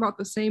talking about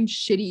the same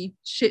shitty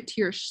shit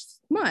tier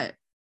smut.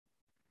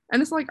 And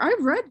it's like,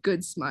 I've read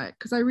good smut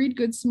because I read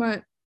good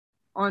smut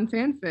on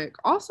fanfic.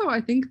 Also,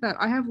 I think that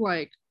I have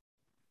like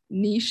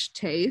niche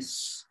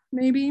tastes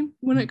maybe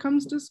when it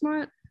comes to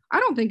smut. I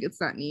don't think it's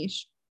that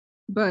niche,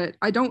 but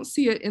I don't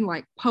see it in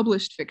like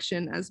published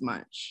fiction as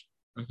much.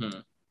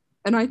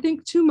 And I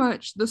think too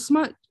much, the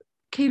smut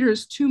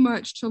caters too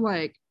much to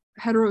like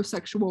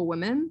heterosexual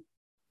women.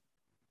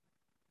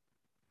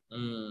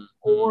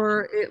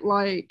 Or it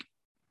like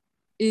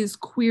is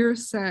queer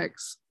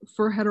sex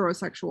for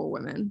heterosexual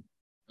women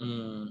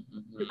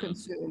to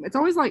consume. It's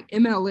always like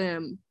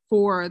MLM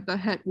for the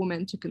het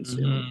woman to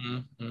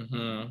consume.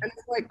 And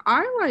it's like,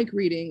 I like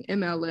reading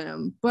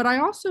MLM, but I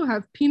also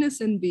have penis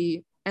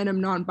envy and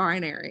am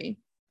non-binary.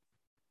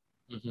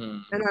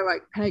 And I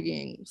like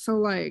pegging. So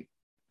like,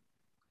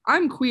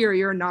 I'm queer,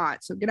 you're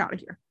not, so get out of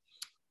here.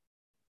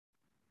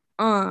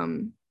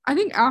 I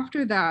think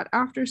after that,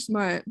 after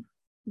smut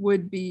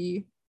would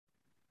be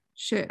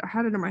shit. I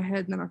had it in my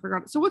head and then I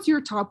forgot it. So what's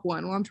your top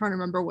one? Well, I'm trying to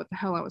remember what the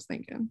hell I was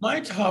thinking.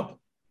 My top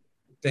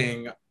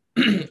thing,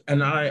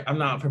 and I'm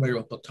not familiar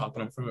with Book Talk,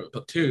 but I'm familiar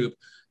with BookTube,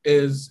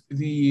 is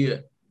the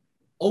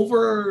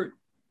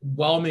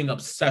overwhelming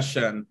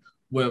obsession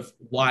with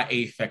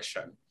YA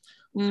fiction.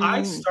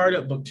 I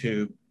started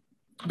BookTube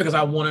because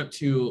I wanted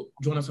to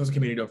join a social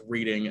community of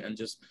reading and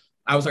just,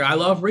 I was like, I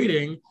love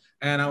reading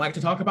and I like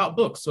to talk about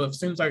books. So it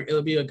seems like it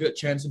would be a good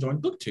chance to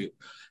join BookTube.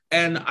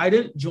 And I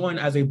didn't join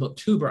as a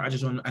booktuber. I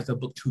just joined as a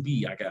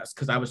booktubee, I guess,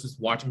 because I was just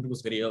watching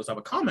people's videos. I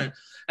would comment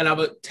and I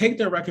would take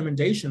their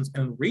recommendations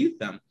and read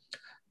them.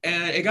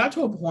 And it got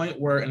to a point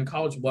where in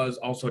college was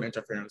also an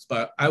interference,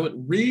 but I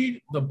would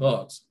read the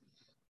books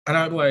and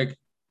I'd be like,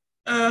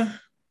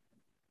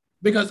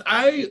 because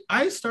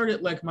I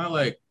started like my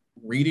like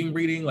reading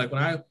like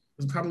when I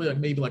was probably like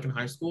maybe like in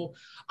high school,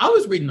 I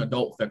was reading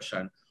adult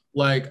fiction.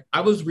 Like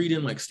I was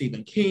reading like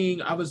Stephen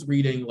King. I was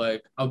reading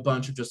like a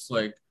bunch of just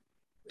like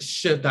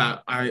shit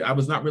that I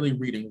was not really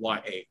reading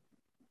YA.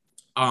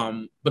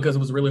 Because it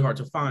was really hard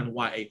to find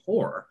YA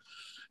horror.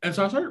 And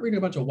so I started reading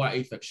a bunch of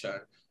YA fiction.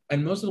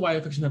 And most of the YA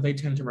fiction that they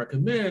tend to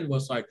recommend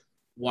was like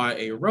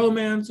YA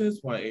romances,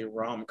 YA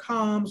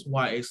rom-coms,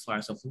 YA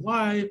slice of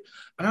life.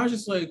 And I was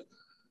just like,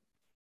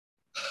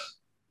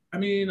 I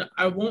mean,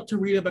 I want to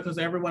read it because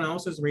everyone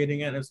else is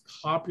reading it and it's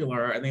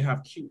popular and they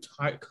have cute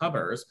tight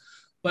covers.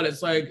 But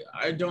it's like,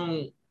 I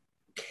don't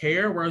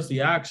care. Where's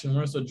the action?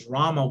 Where's the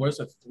drama? Where's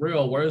the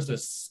thrill? Where's the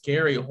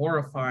scary,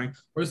 horrifying?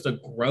 Where's the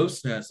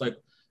grossness? Like,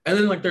 and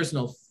then like there's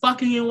no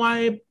fucking in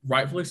YA,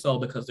 rightfully so,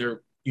 because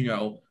they're, you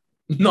know,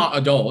 not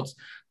adults.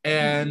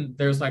 And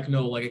there's like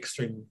no like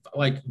extreme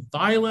like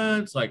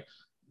violence, like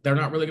they're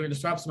not really gonna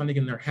disrupt somebody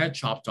getting their head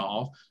chopped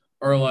off.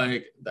 Or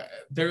like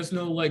there's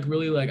no like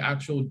really like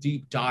actual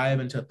deep dive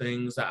into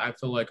things that I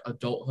feel like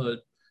adulthood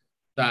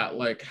that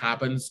like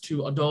happens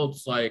to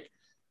adults. Like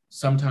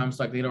sometimes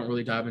like they don't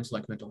really dive into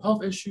like mental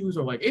health issues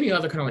or like any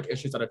other kind of like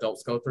issues that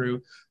adults go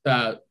through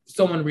that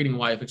someone reading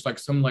life, it's like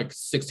some like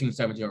 16,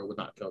 17-year-old would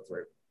not go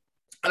through.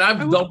 And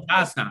I've gone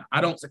past that. I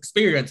don't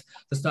experience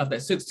the stuff that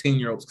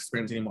 16-year-olds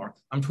experience anymore.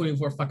 I'm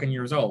 24 fucking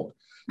years old.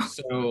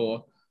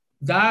 So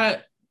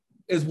that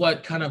is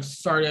what kind of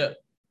started,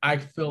 I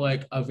feel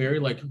like a very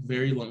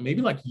long,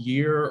 maybe like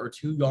year or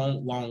two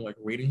long like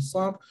reading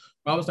slump.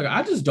 But I was like,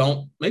 I just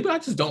don't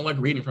like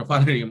reading for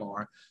fun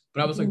anymore.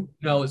 But I was like,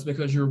 no, it's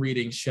because you're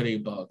reading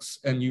shitty books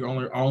and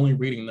you're only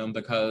reading them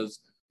because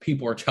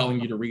people are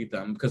telling you to read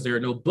them, because there are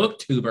no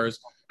booktubers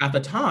at the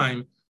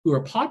time who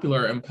are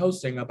popular and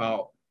posting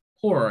about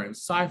horror and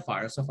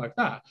sci-fi and stuff like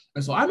that.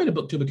 And so I made a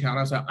booktube account.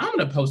 I was like, I'm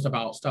going to post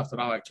about stuff that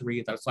I like to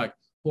read that's like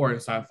horror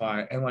and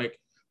sci-fi. And like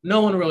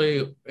no one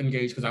really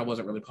engaged because I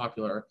wasn't really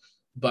popular.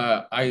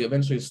 But I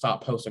eventually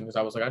stopped posting because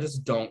I was like, I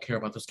just don't care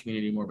about this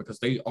community anymore because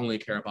they only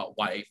care about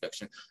YA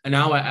fiction. And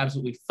now I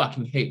absolutely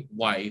fucking hate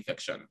YA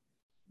fiction.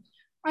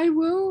 I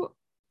will,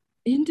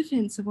 in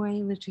defense of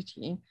YA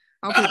literature,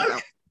 I'll put it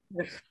out.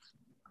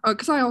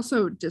 Because I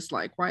also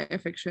dislike YA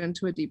fiction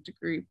to a deep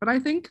degree. But I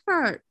think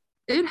that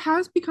it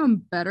has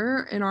become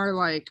better in our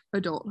like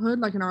adulthood,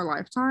 like in our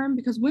lifetime,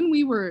 because when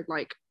we were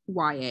like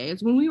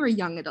YAs, when we were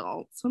young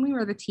adults, when we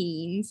were the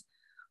teens,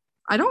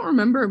 I don't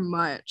remember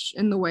much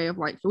in the way of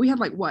like, we had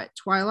like what,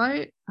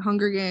 Twilight,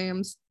 Hunger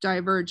Games,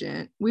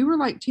 Divergent. We were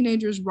like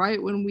teenagers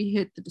right when we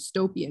hit the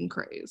dystopian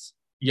craze.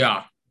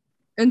 Yeah.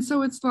 And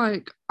so it's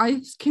like,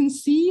 I can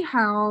see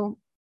how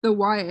the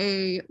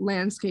YA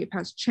landscape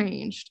has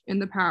changed in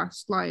the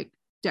past like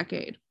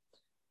decade.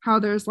 How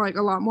there's like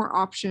a lot more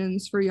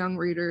options for young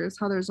readers,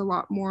 how there's a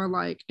lot more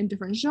like in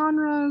different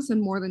genres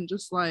and more than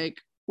just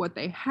like what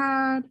they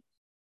had.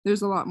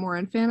 There's a lot more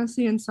in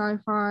fantasy and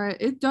sci-fi.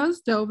 It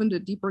does delve into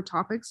deeper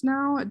topics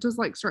now. It does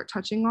like start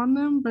touching on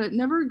them, but it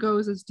never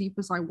goes as deep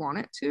as I want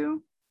it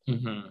to.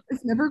 Mm-hmm.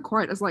 It's never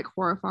quite as like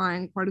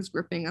horrifying, quite as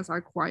gripping as I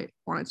quite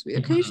want it to be.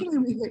 Mm-hmm. Occasionally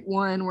we get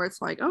one where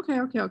it's like,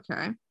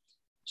 okay.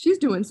 She's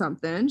doing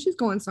something. She's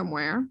going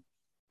somewhere.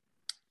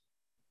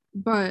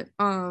 But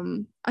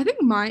I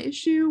think my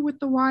issue with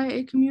the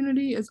YA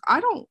community is I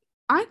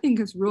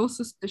think it's real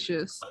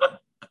suspicious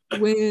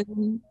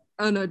when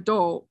an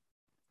adult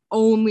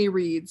only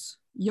reads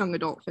young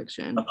adult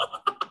fiction.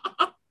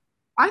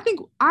 I think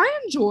I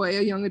enjoy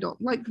a young adult,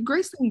 like the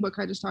Grace Thing book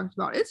I just talked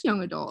about, it's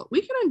young adult.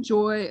 We can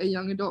enjoy a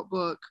young adult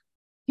book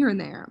here and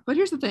there. But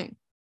here's the thing.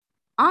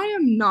 I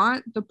am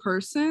not the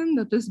person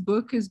that this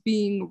book is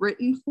being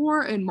written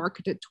for and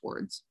marketed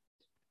towards.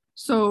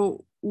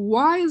 So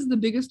why is the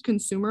biggest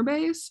consumer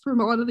base for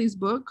a lot of these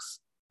books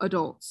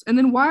adults? And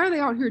then why are they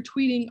out here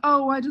tweeting,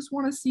 oh, I just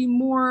want to see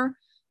more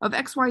of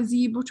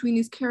XYZ between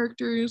these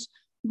characters.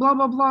 Blah,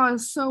 blah, blah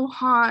is so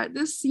hot.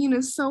 This scene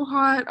is so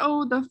hot.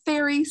 Oh, the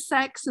fairy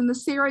sex in the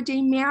Sarah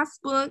J. Maas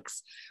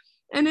books.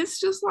 And it's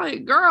just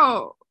like,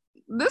 girl,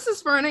 this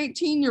is for an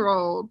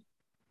 18-year-old.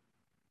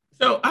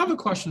 So I have a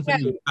question for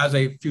you as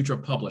a future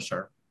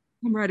publisher.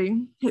 I'm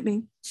ready. Hit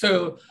me.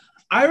 So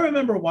I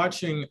remember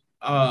watching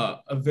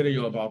a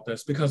video about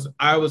this because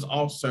I was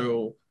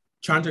also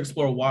trying to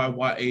explore why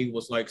YA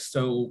was like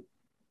so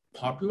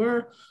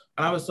popular.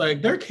 And I was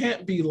like, there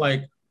can't be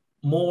like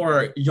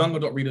more young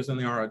adult readers than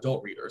there are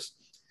adult readers,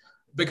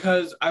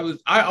 because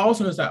I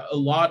also noticed that a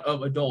lot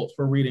of adults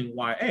were reading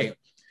YA.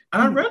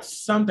 And I read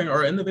something,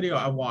 or in the video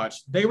I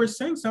watched, they were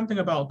saying something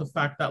about the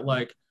fact that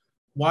like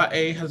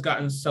YA has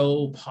gotten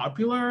so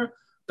popular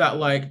that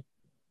like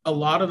a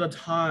lot of the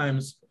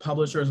times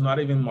publishers are not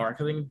even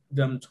marketing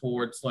them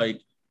towards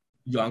like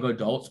young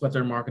adults, but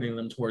they're marketing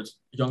them towards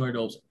young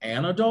adults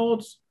and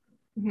adults.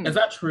 Is Mhm.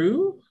 that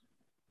true?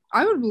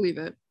 I would believe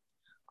it.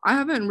 I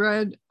haven't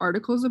read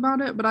articles about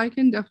it, but I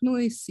can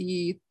definitely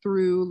see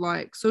through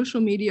like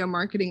social media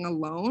marketing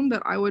alone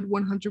that I would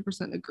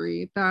 100%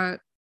 agree that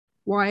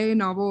YA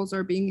novels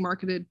are being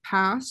marketed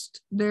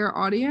past their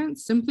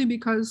audience simply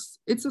because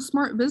it's a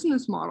smart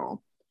business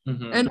model.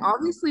 Mm-hmm. And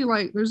obviously,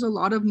 like, there's a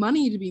lot of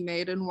money to be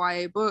made in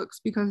YA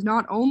books because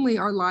not only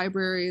are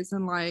libraries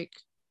and like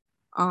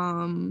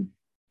um,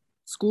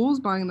 schools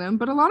buying them,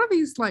 but a lot of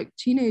these like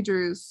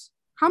teenagers,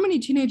 how many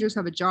teenagers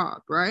have a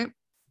job, right?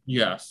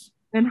 Yes.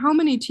 And how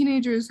many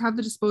teenagers have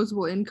the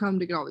disposable income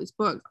to get all these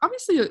books?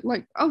 Obviously,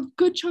 like a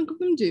good chunk of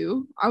them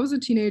do. I was a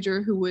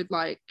teenager who would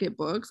like get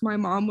books. My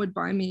mom would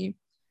buy me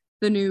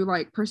the new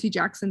like Percy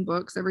Jackson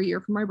books every year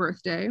for my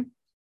birthday.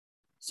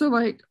 So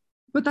like,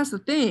 but that's the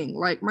thing.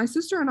 Like my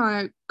sister and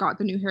I got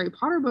the new Harry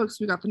Potter books,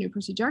 we got the new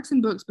Percy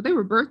Jackson books, but they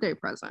were birthday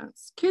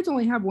presents. Kids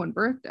only have one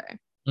birthday.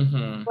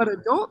 Mm-hmm. But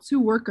adults who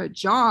work a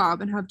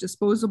job and have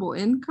disposable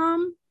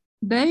income,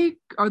 they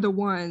are the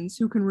ones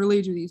who can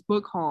really do these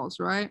book hauls,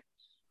 right?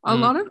 A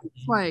lot of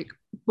like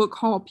book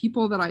haul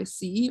people that I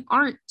see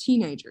aren't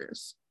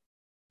teenagers.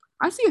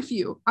 I see a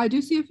few. I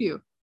do see a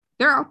few.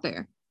 They're out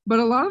there. But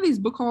a lot of these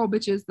book haul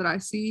bitches that I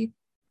see,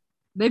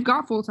 they've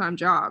got full-time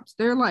jobs.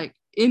 They're like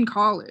in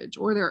college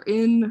or they're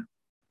in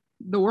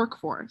the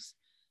workforce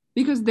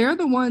because they're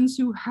the ones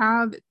who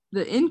have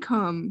the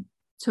income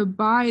to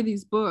buy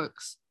these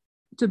books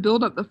to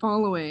build up the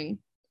following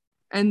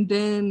and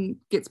then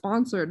get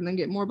sponsored and then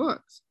get more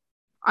books.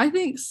 I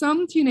think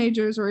some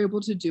teenagers are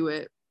able to do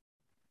it.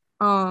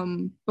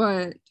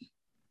 But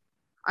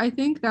I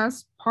think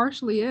that's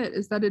partially it,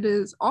 is that it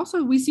is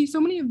also, we see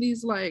so many of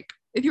these, like,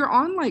 if you're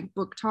on like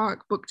Book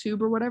Talk,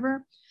 BookTube, or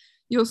whatever,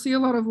 you'll see a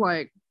lot of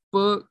like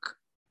book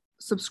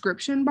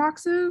subscription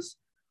boxes.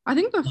 I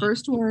think the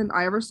first one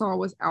I ever saw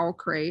was Owl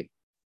Crate.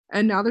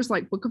 And now there's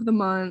like Book of the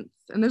Month,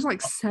 and there's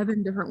like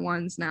 7 different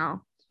ones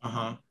now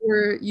Uh-huh.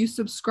 where you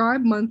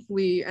subscribe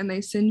monthly and they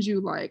send you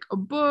like a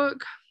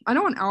book. I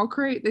know on Owl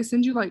Crate, they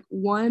send you like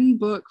one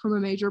book from a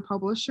major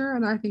publisher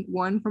and I think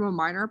one from a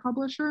minor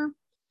publisher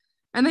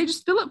and they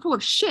just fill it full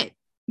of shit.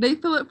 They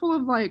fill it full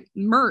of like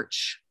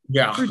merch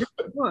Yeah. for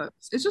different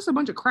books. It's just a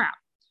bunch of crap.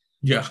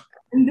 Yeah.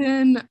 And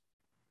then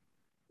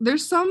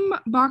there's some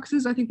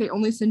boxes I think they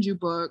only send you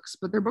books,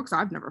 but they're books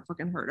I've never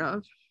fucking heard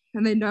of,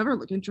 and they never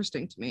look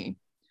interesting to me.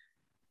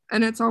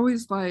 And it's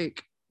always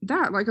like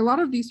that. Like a lot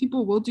of these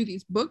people will do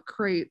these book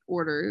crate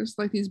orders,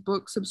 like these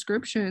book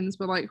subscriptions,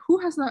 but like who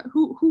has that?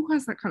 Who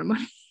has that kind of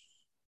money?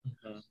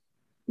 Mm-hmm.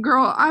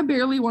 Girl, I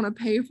barely want to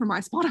pay for my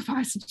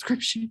Spotify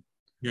subscription,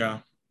 Yeah.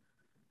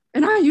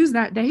 and I use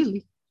that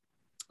daily.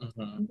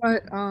 Mm-hmm.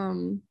 But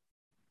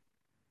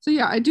so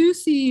yeah, I do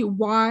see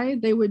why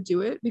they would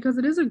do it because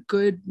it is a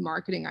good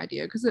marketing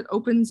idea because it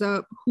opens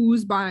up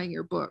who's buying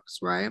your books,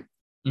 right?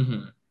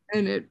 Mm-hmm.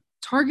 And it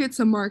targets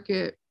a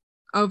market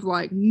of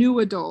like new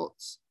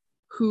adults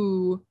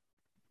who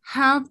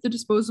have the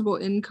disposable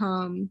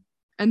income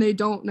and they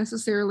don't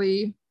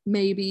necessarily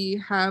maybe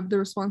have the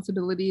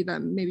responsibility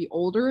that maybe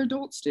older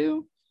adults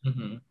do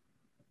Mm-hmm.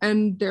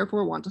 and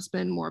therefore want to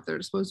spend more of their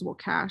disposable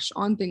cash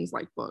on things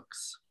like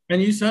books.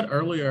 And you said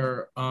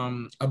earlier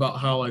about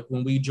how like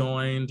when we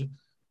joined,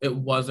 it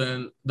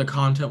wasn't, the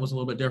content was a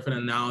little bit different,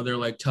 and now they're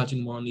like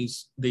touching more on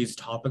these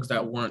topics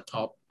that weren't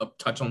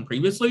touched on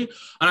previously.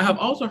 And I have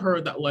also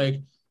heard that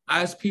like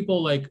as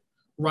people like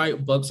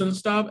write books and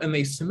stuff, and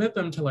they submit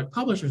them to like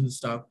publishers and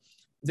stuff,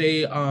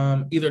 they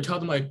either tell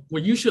them like,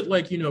 well, you should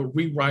like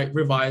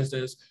revise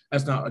this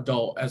as not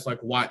adult as like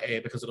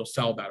YA because it'll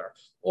sell better,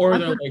 or I've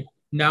they're heard, like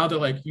now they're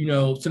like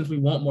since we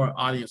want more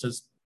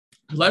audiences,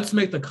 let's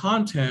make the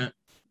content,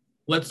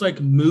 let's like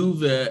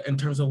move it in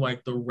terms of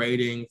like the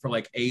rating for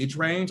like age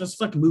range.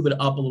 Let's like move it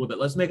up a little bit.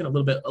 Let's make it a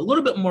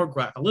little bit more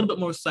graphic, a little bit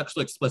more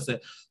sexually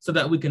explicit, so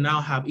that we can now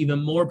have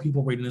even more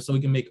people reading this, so we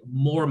can make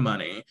more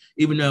money.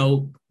 Even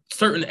though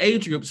certain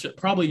age groups should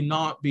probably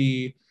not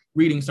be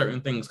reading certain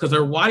things because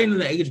they're widening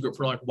the age group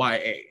for like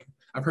YA.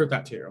 I've heard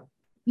that too.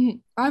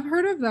 I've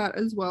heard of that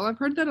as well. I've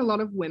heard that a lot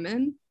of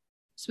women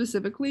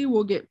specifically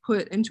will get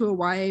put into a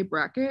YA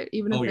bracket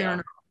even if Oh they yeah. are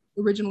not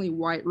originally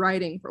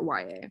writing for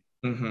YA.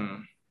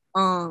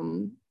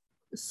 Mm-hmm.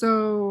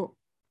 So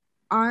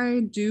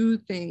I do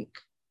think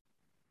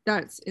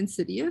that's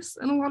insidious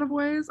in a lot of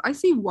ways. I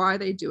see why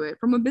they do it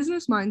from a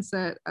business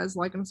mindset as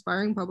like an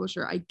aspiring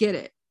publisher. I get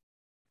it.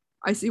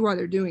 I see why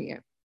they're doing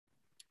it.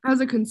 As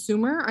a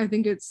consumer, I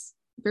think it's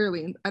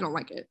I don't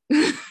like it.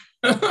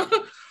 I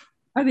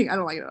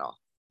don't like it at all.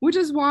 Which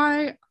is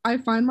why I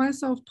find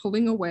myself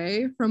pulling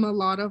away from a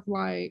lot of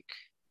like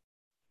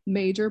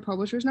major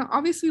publishers. Now,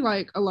 obviously,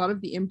 like a lot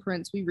of the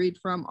imprints we read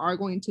from are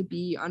going to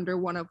be under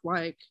one of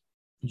like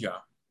Yeah.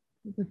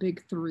 the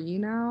big three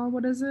now.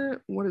 What is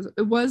it? What is it?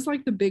 It was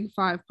like the big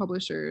five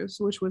publishers,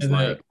 which was Is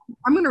like, it?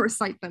 I'm gonna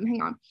recite them.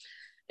 Hang on.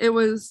 It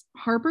was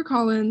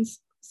HarperCollins,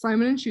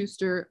 Simon and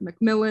Schuster,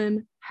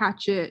 Macmillan,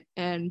 Hachette,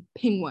 and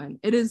Penguin.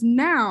 It is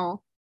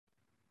now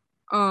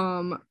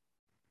Random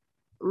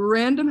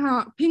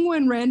House,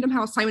 Penguin Random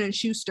House, Simon and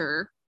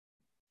Schuster,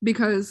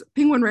 because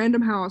Penguin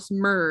Random House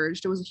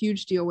merged. It was a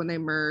huge deal when they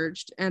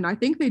merged, and I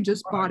think they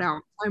just bought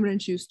out Simon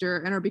and Schuster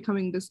and are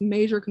becoming this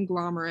major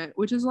conglomerate,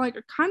 which is like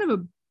kind of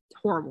a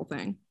horrible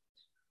thing.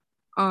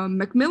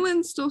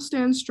 Macmillan still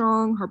stands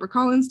strong,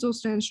 HarperCollins still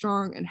stands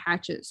strong, and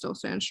Hachette still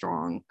stands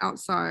strong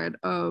outside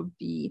of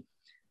the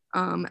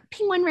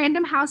Penguin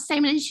Random House,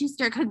 Simon and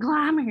Schuster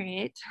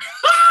conglomerate.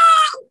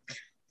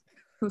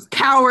 Those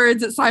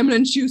cowards at Simon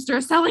and Schuster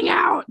selling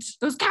out.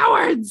 Those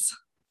cowards.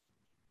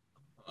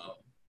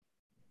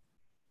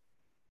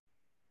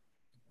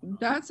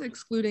 That's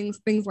excluding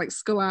things like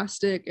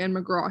Scholastic and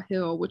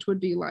McGraw-Hill, which would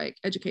be like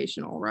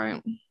educational,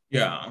 right?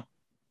 Yeah.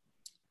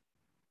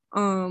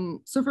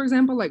 So for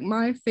example, like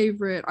my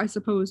favorite, I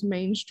suppose,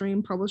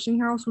 mainstream publishing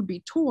house would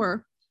be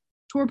Tor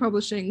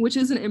Publishing, which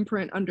is an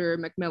imprint under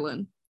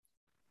Macmillan.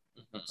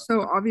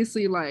 So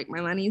obviously, like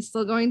my Lenny's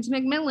still going to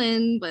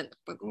Macmillan, but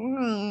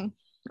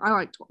I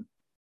like Tor.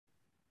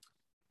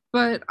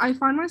 But I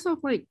find myself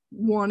like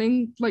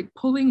wanting, like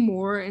pulling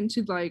more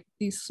into like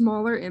these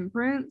smaller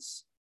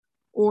imprints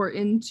or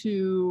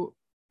into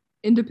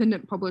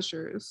independent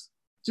publishers,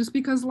 just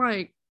because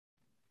like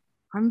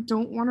I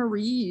don't want to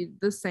read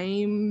the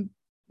same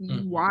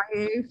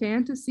YA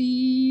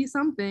fantasy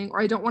something, or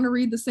I don't want to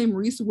read the same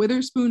Reese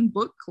Witherspoon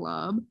book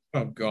club.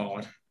 Oh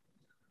God.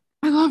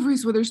 I love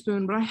Reese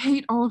Witherspoon, but I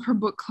hate all of her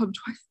book club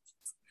choices.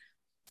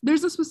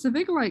 There's a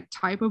specific like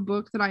type of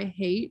book that I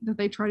hate that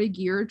they try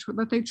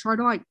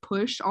to like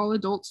push all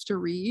adults to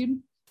read.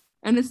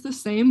 And it's the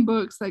same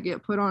books that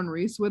get put on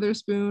Reese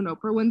Witherspoon,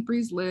 Oprah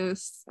Winfrey's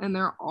lists, and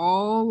they're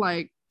all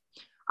like,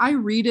 I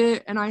read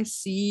it and I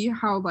see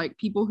how like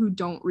people who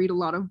don't read a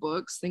lot of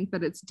books think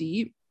that it's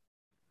deep,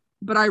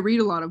 but I read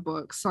a lot of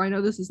books, so I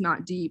know this is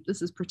not deep.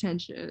 This is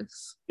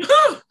pretentious.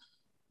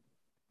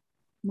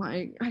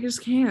 Like I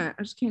just can't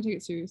take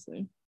it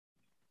seriously.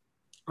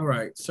 All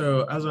right.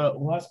 So as a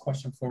last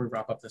question before we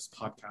wrap up this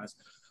podcast,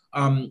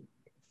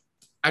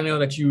 I know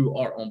that you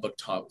are on Book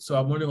Talk, so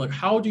I'm wondering, like,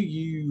 how would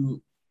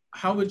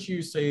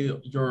you say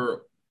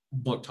your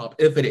Book Talk,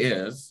 if it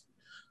is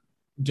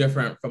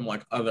different from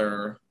like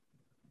other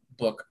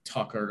book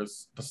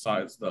talkers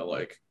besides the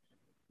like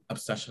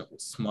obsession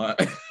with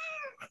smut?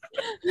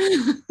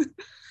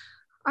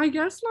 I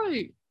guess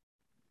like,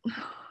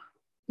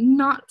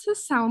 not to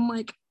sound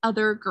like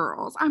other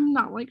girls, I'm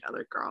not like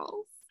other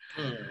girls.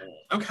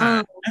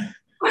 Okay.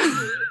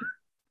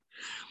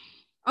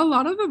 A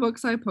lot of the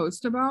books I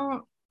post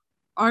about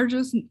are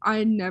just,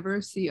 I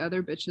never see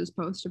other bitches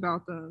post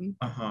about them.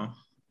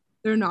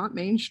 They're not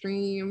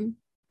mainstream.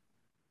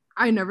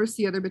 I never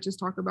see other bitches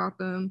talk about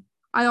them.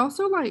 I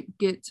also like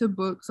get to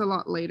books a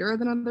lot later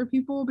than other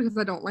people because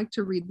I don't like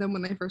to read them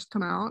when they first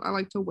come out. I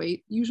like to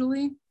wait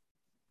usually,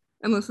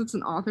 unless it's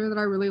an author that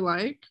I really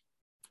like,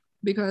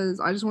 because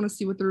I just want to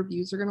see what the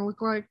reviews are going to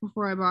look like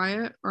before I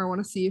buy it, or I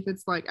want to see if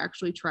it's like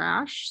actually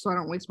trash so I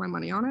don't waste my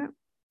money on it.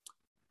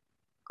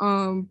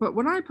 But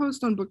when I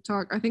post on Book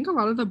Talk, I think a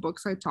lot of the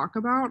books I talk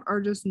about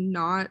are just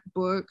not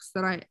books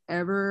that I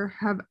ever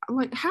have.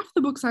 Like half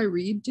the books I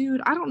read,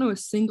 dude, I don't know a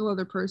single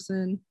other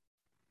person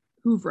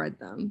who've read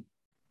them.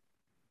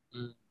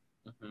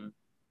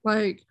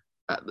 Like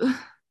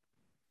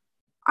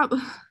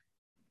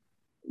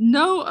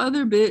no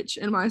other bitch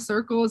in my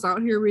circle is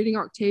out here reading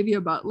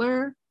Octavia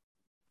Butler.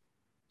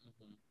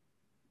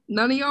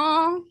 None of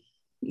y'all.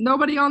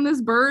 Nobody on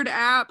this Bird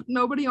app.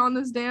 Nobody on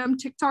this damn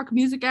TikTok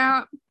music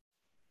app.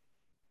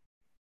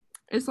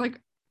 It's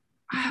like,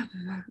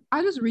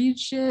 I just read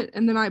shit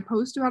and then I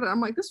post about it.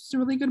 I'm like, this was a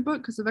really good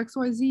book because of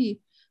XYZ.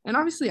 And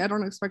obviously I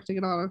don't expect to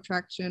get a lot of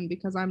traction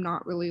because I'm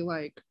not really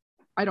like,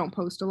 I don't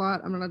post a lot.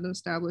 I'm not an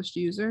established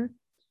user.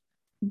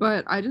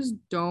 But I just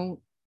don't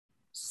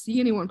see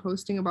anyone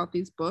posting about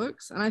these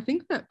books. And I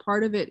think that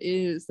part of it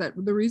is that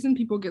the reason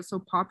people get so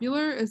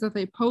popular is that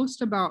they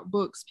post about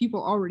books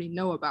people already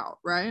know about,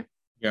 right?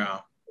 Yeah.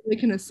 They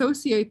can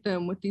associate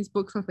them with these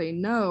books that they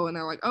know and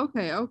they're like,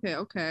 okay.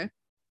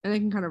 And they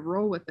can kind of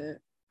roll with it.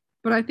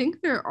 But I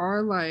think there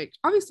are like,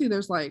 obviously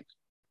there's like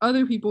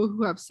other people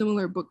who have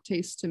similar book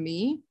tastes to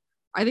me.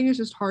 I think it's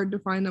just hard to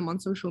find them on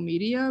social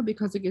media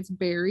because it gets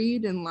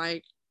buried in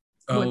like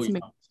what's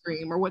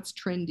mainstream or what's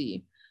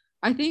trendy.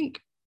 I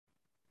think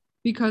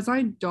because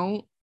I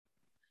don't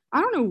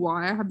know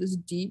why I have this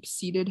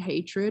deep-seated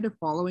hatred of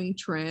following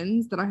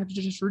trends that I have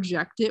to just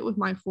reject it with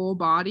my full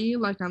body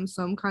like I'm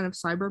some kind of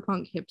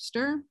cyberpunk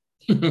hipster.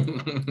 Maybe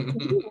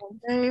one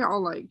day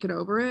I'll like get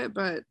over it,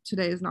 but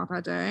today is not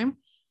that day.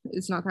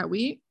 It's not that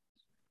week.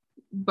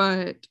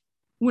 But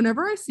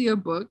whenever I see a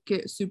book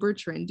get super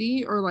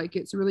trendy or like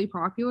it's really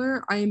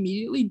popular, I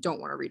immediately don't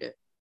want to read it.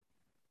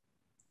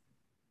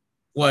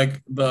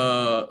 Like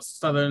the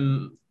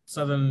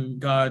Southern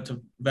Guide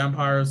to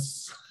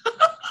Vampires.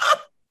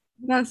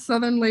 That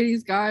Southern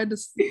Lady's Guide to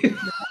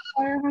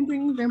Vampire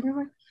Hunting.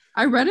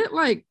 I read it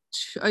like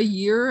a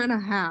year and a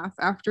half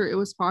after it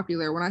was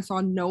popular when I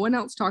saw no one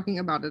else talking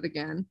about it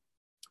again.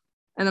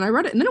 And then I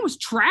read it and then it was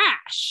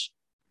trash.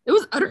 It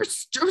was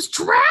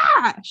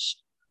trash.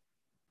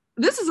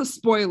 this is a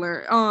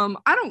spoiler.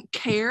 I don't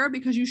care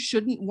because you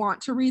shouldn't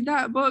want to read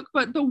that book,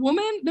 but there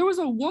was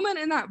a woman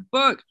in that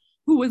book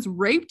who was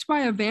raped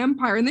by a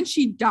vampire and then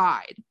she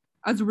died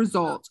as a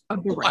result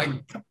of the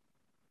rape.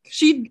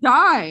 She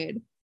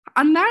died.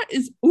 And that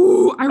is,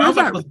 I read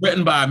that. It was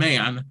written by a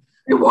man.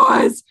 It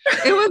was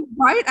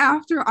right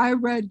after I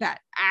read that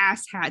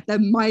asshat,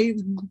 that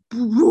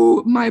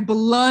my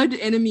blood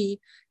enemy.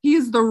 He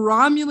is the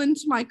Romulan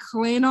to my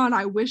Cleanon.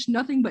 I wish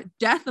nothing but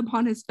death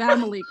upon his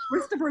family.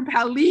 Christopher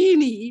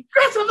Paolini.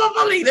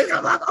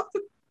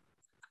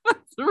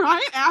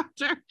 Right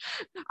after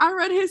I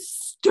read his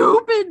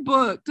stupid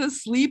book, To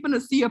Sleep in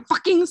a Sea of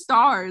Fucking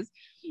Stars,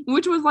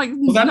 which was like...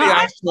 Was that the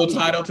actual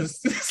title? To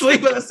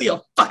Sleep in a Sea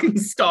of Fucking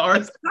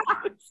Stars?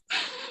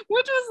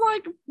 Which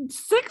was like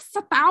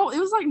 6,000,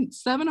 it was like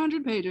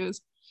 700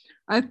 pages.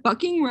 I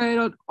fucking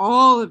read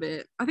all of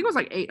it. I think it was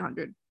like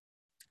 800.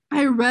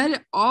 I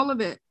read all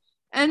of it.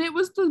 And it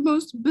was the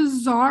most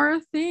bizarre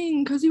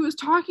thing because he was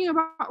talking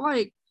about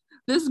like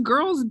this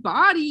girl's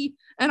body.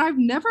 And I've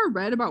never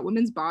read about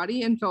women's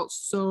body and felt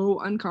so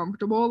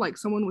uncomfortable. Like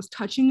someone was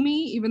touching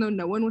me, even though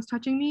no one was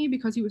touching me,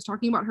 because he was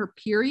talking about her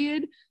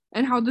period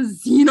and how the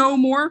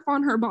xenomorph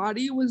on her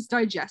body was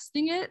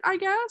digesting it, I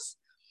guess.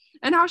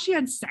 And how she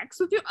had sex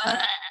with you.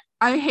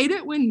 I hate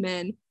it when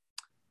men.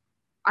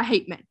 I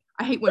hate men.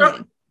 I hate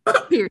women.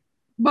 Period.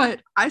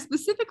 But I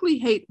specifically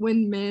hate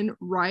when men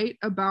write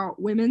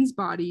about women's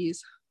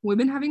bodies,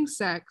 women having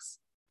sex,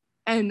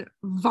 and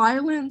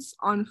violence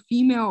on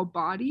female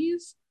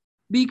bodies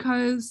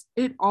because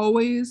it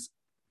always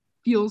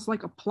feels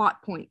like a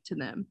plot point to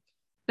them.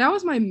 That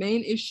was my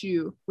main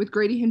issue with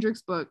Grady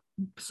Hendrix' book,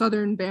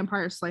 Southern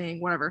Vampire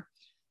Slaying, whatever,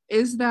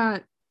 is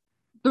that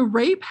the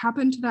rape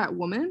happened to that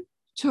woman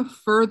to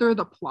further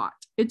the plot.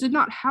 It did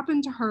not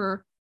happen to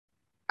her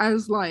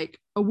as like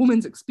a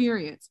woman's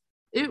experience.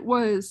 It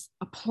was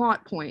a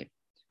plot point.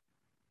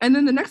 And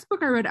then the next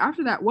book I read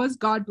after that was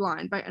God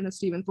Blind by Enna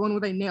Stevens, the one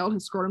where they nailed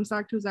his scrotum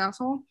sack to his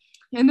asshole.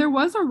 And there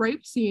was a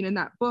rape scene in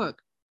that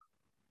book,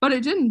 but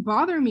it didn't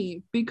bother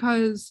me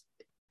because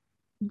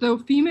the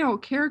female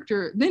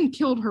character then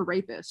killed her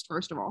rapist,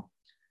 first of all.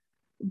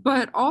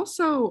 But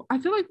also, I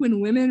feel like when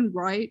women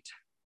write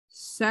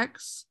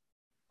sex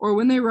or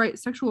when they write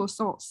sexual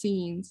assault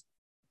scenes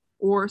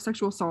or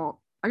sexual assault,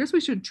 I guess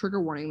we should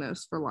trigger warning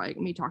this for like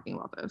me talking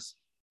about this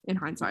in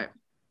hindsight.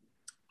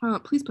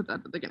 Please put that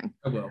at the beginning.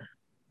 I will.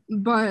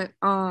 But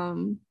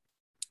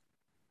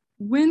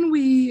when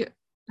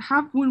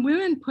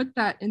women put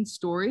that in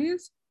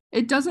stories,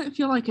 it doesn't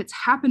feel like it's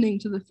happening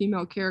to the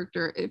female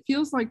character. It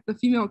feels like the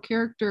female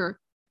character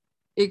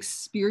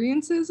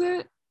experiences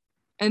it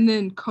and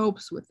then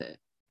copes with it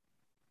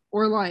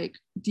or like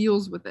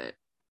deals with it.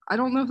 I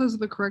don't know if those are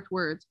the correct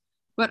words,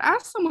 but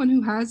as someone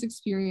who has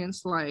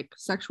experienced like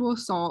sexual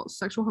assault,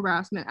 sexual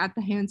harassment at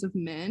the hands of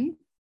men,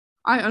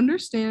 I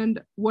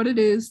understand what it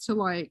is to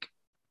like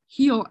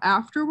heal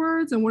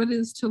afterwards and what it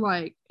is to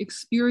like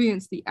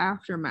experience the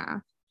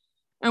aftermath.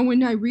 And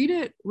when I read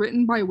it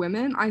written by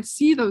women, I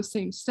see those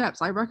same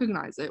steps. I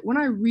recognize it. When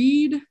I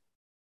read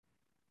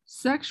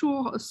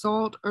sexual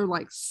assault or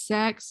like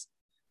sex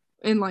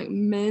and like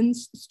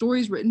men's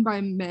stories written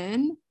by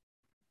men,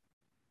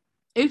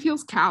 it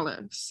feels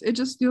callous. It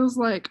just feels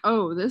like,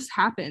 oh, this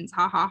happens.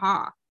 Ha ha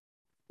ha.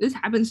 This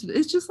happens.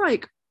 It's just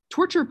like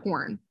torture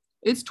porn.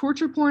 It's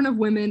torture porn of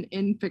women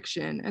in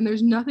fiction. And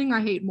there's nothing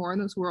I hate more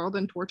in this world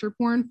than torture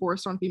porn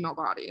forced on female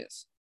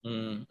bodies.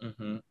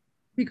 Mm-hmm.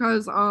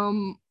 Because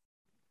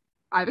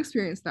I've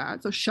experienced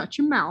that. So shut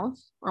your mouth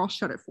or I'll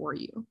shut it for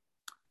you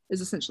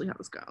is essentially how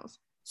this goes.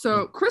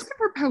 So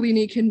Christopher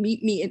Paolini can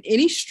meet me in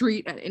any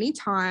street at any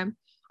time.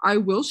 I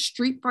will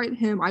street fight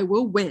him. I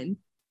will win.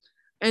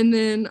 And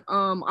then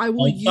I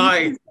will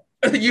use...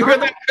 You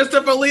heard that,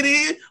 Christopher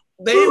Paolini?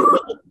 They will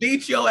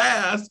beat your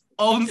ass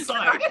on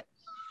sight.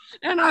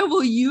 And I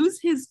will use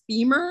his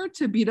femur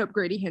to beat up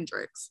Grady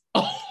Hendrix.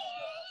 Oh.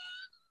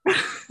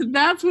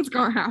 That's what's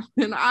gonna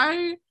happen.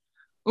 I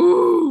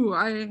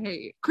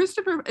hate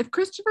Christopher. If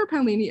Christopher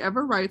Paolini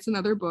ever writes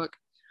another book,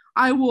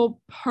 I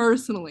will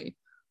personally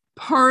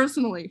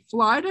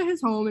fly to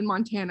his home in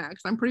Montana,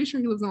 because I'm pretty sure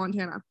he lives in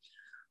Montana,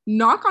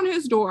 knock on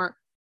his door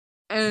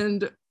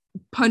and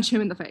punch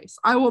him in the face.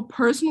 I will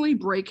personally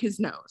break his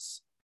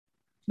nose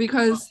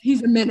because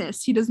he's a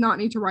menace. He does not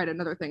need to write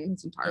another thing in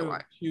his entire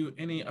life. To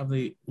any of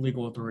the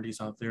legal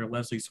authorities out there,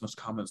 Leslie Smith's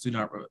comments do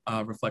not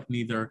reflect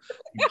neither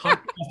the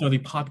podcast nor the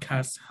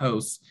podcast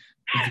host's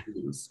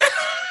views.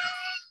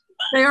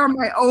 They are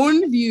my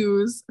own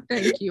views.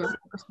 Thank you. I have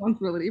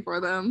responsibility for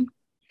them.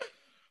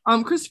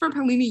 Christopher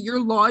Paolini, your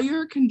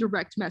lawyer can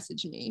direct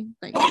message me.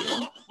 Thank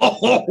you.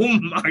 Oh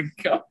my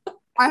God.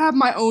 I have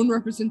my own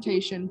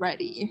representation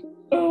ready.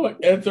 Oh,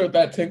 insert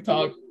that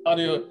TikTok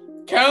audio.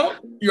 Count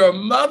your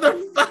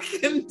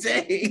motherfucking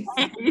days.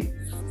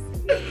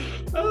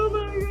 Oh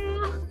my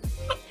God.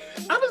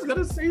 I was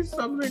gonna say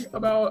something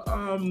about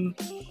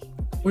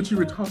what you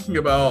were talking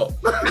about.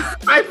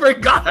 I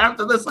forgot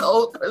after this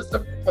whole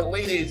Christopher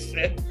Paolini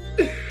shit.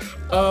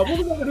 What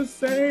was I gonna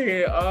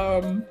say?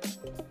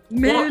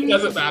 Men. Well, it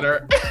doesn't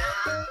matter.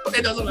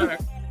 It doesn't matter.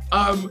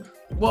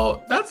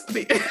 Well, that's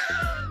the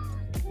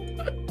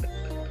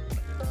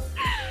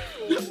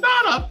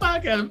not a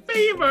fucking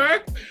fever.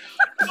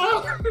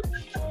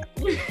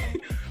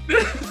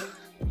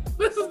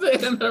 This is the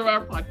end of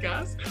our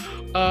podcast.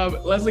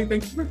 Leslie,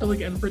 thank you for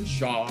filling in for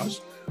Josh.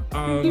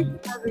 Thank you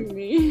for having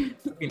me.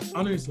 I mean,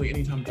 honestly,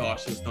 anytime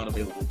Josh is not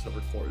available to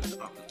record,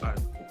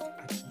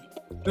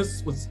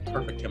 this was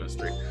perfect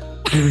chemistry.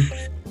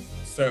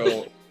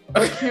 So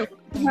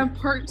we have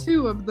part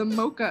 2 of the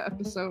Mocha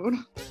episode.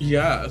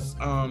 Yes.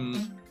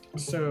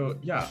 So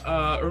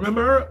yeah.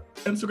 Remember,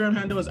 Instagram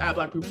handle is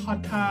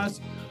 @BlackRootPodcast.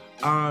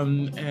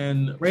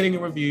 And rating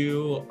and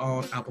review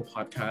on Apple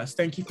Podcasts.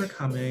 Thank you for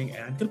coming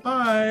and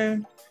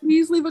goodbye.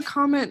 Please leave a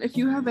comment if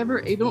you have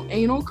ever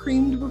anal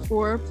creamed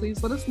before.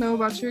 Please let us know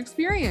about your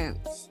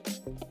experience.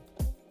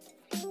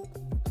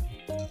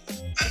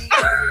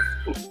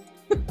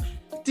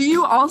 Do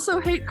you also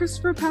hate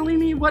Christopher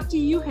Paolini? What do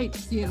you hate to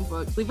see in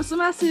books? Leave us a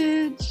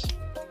message.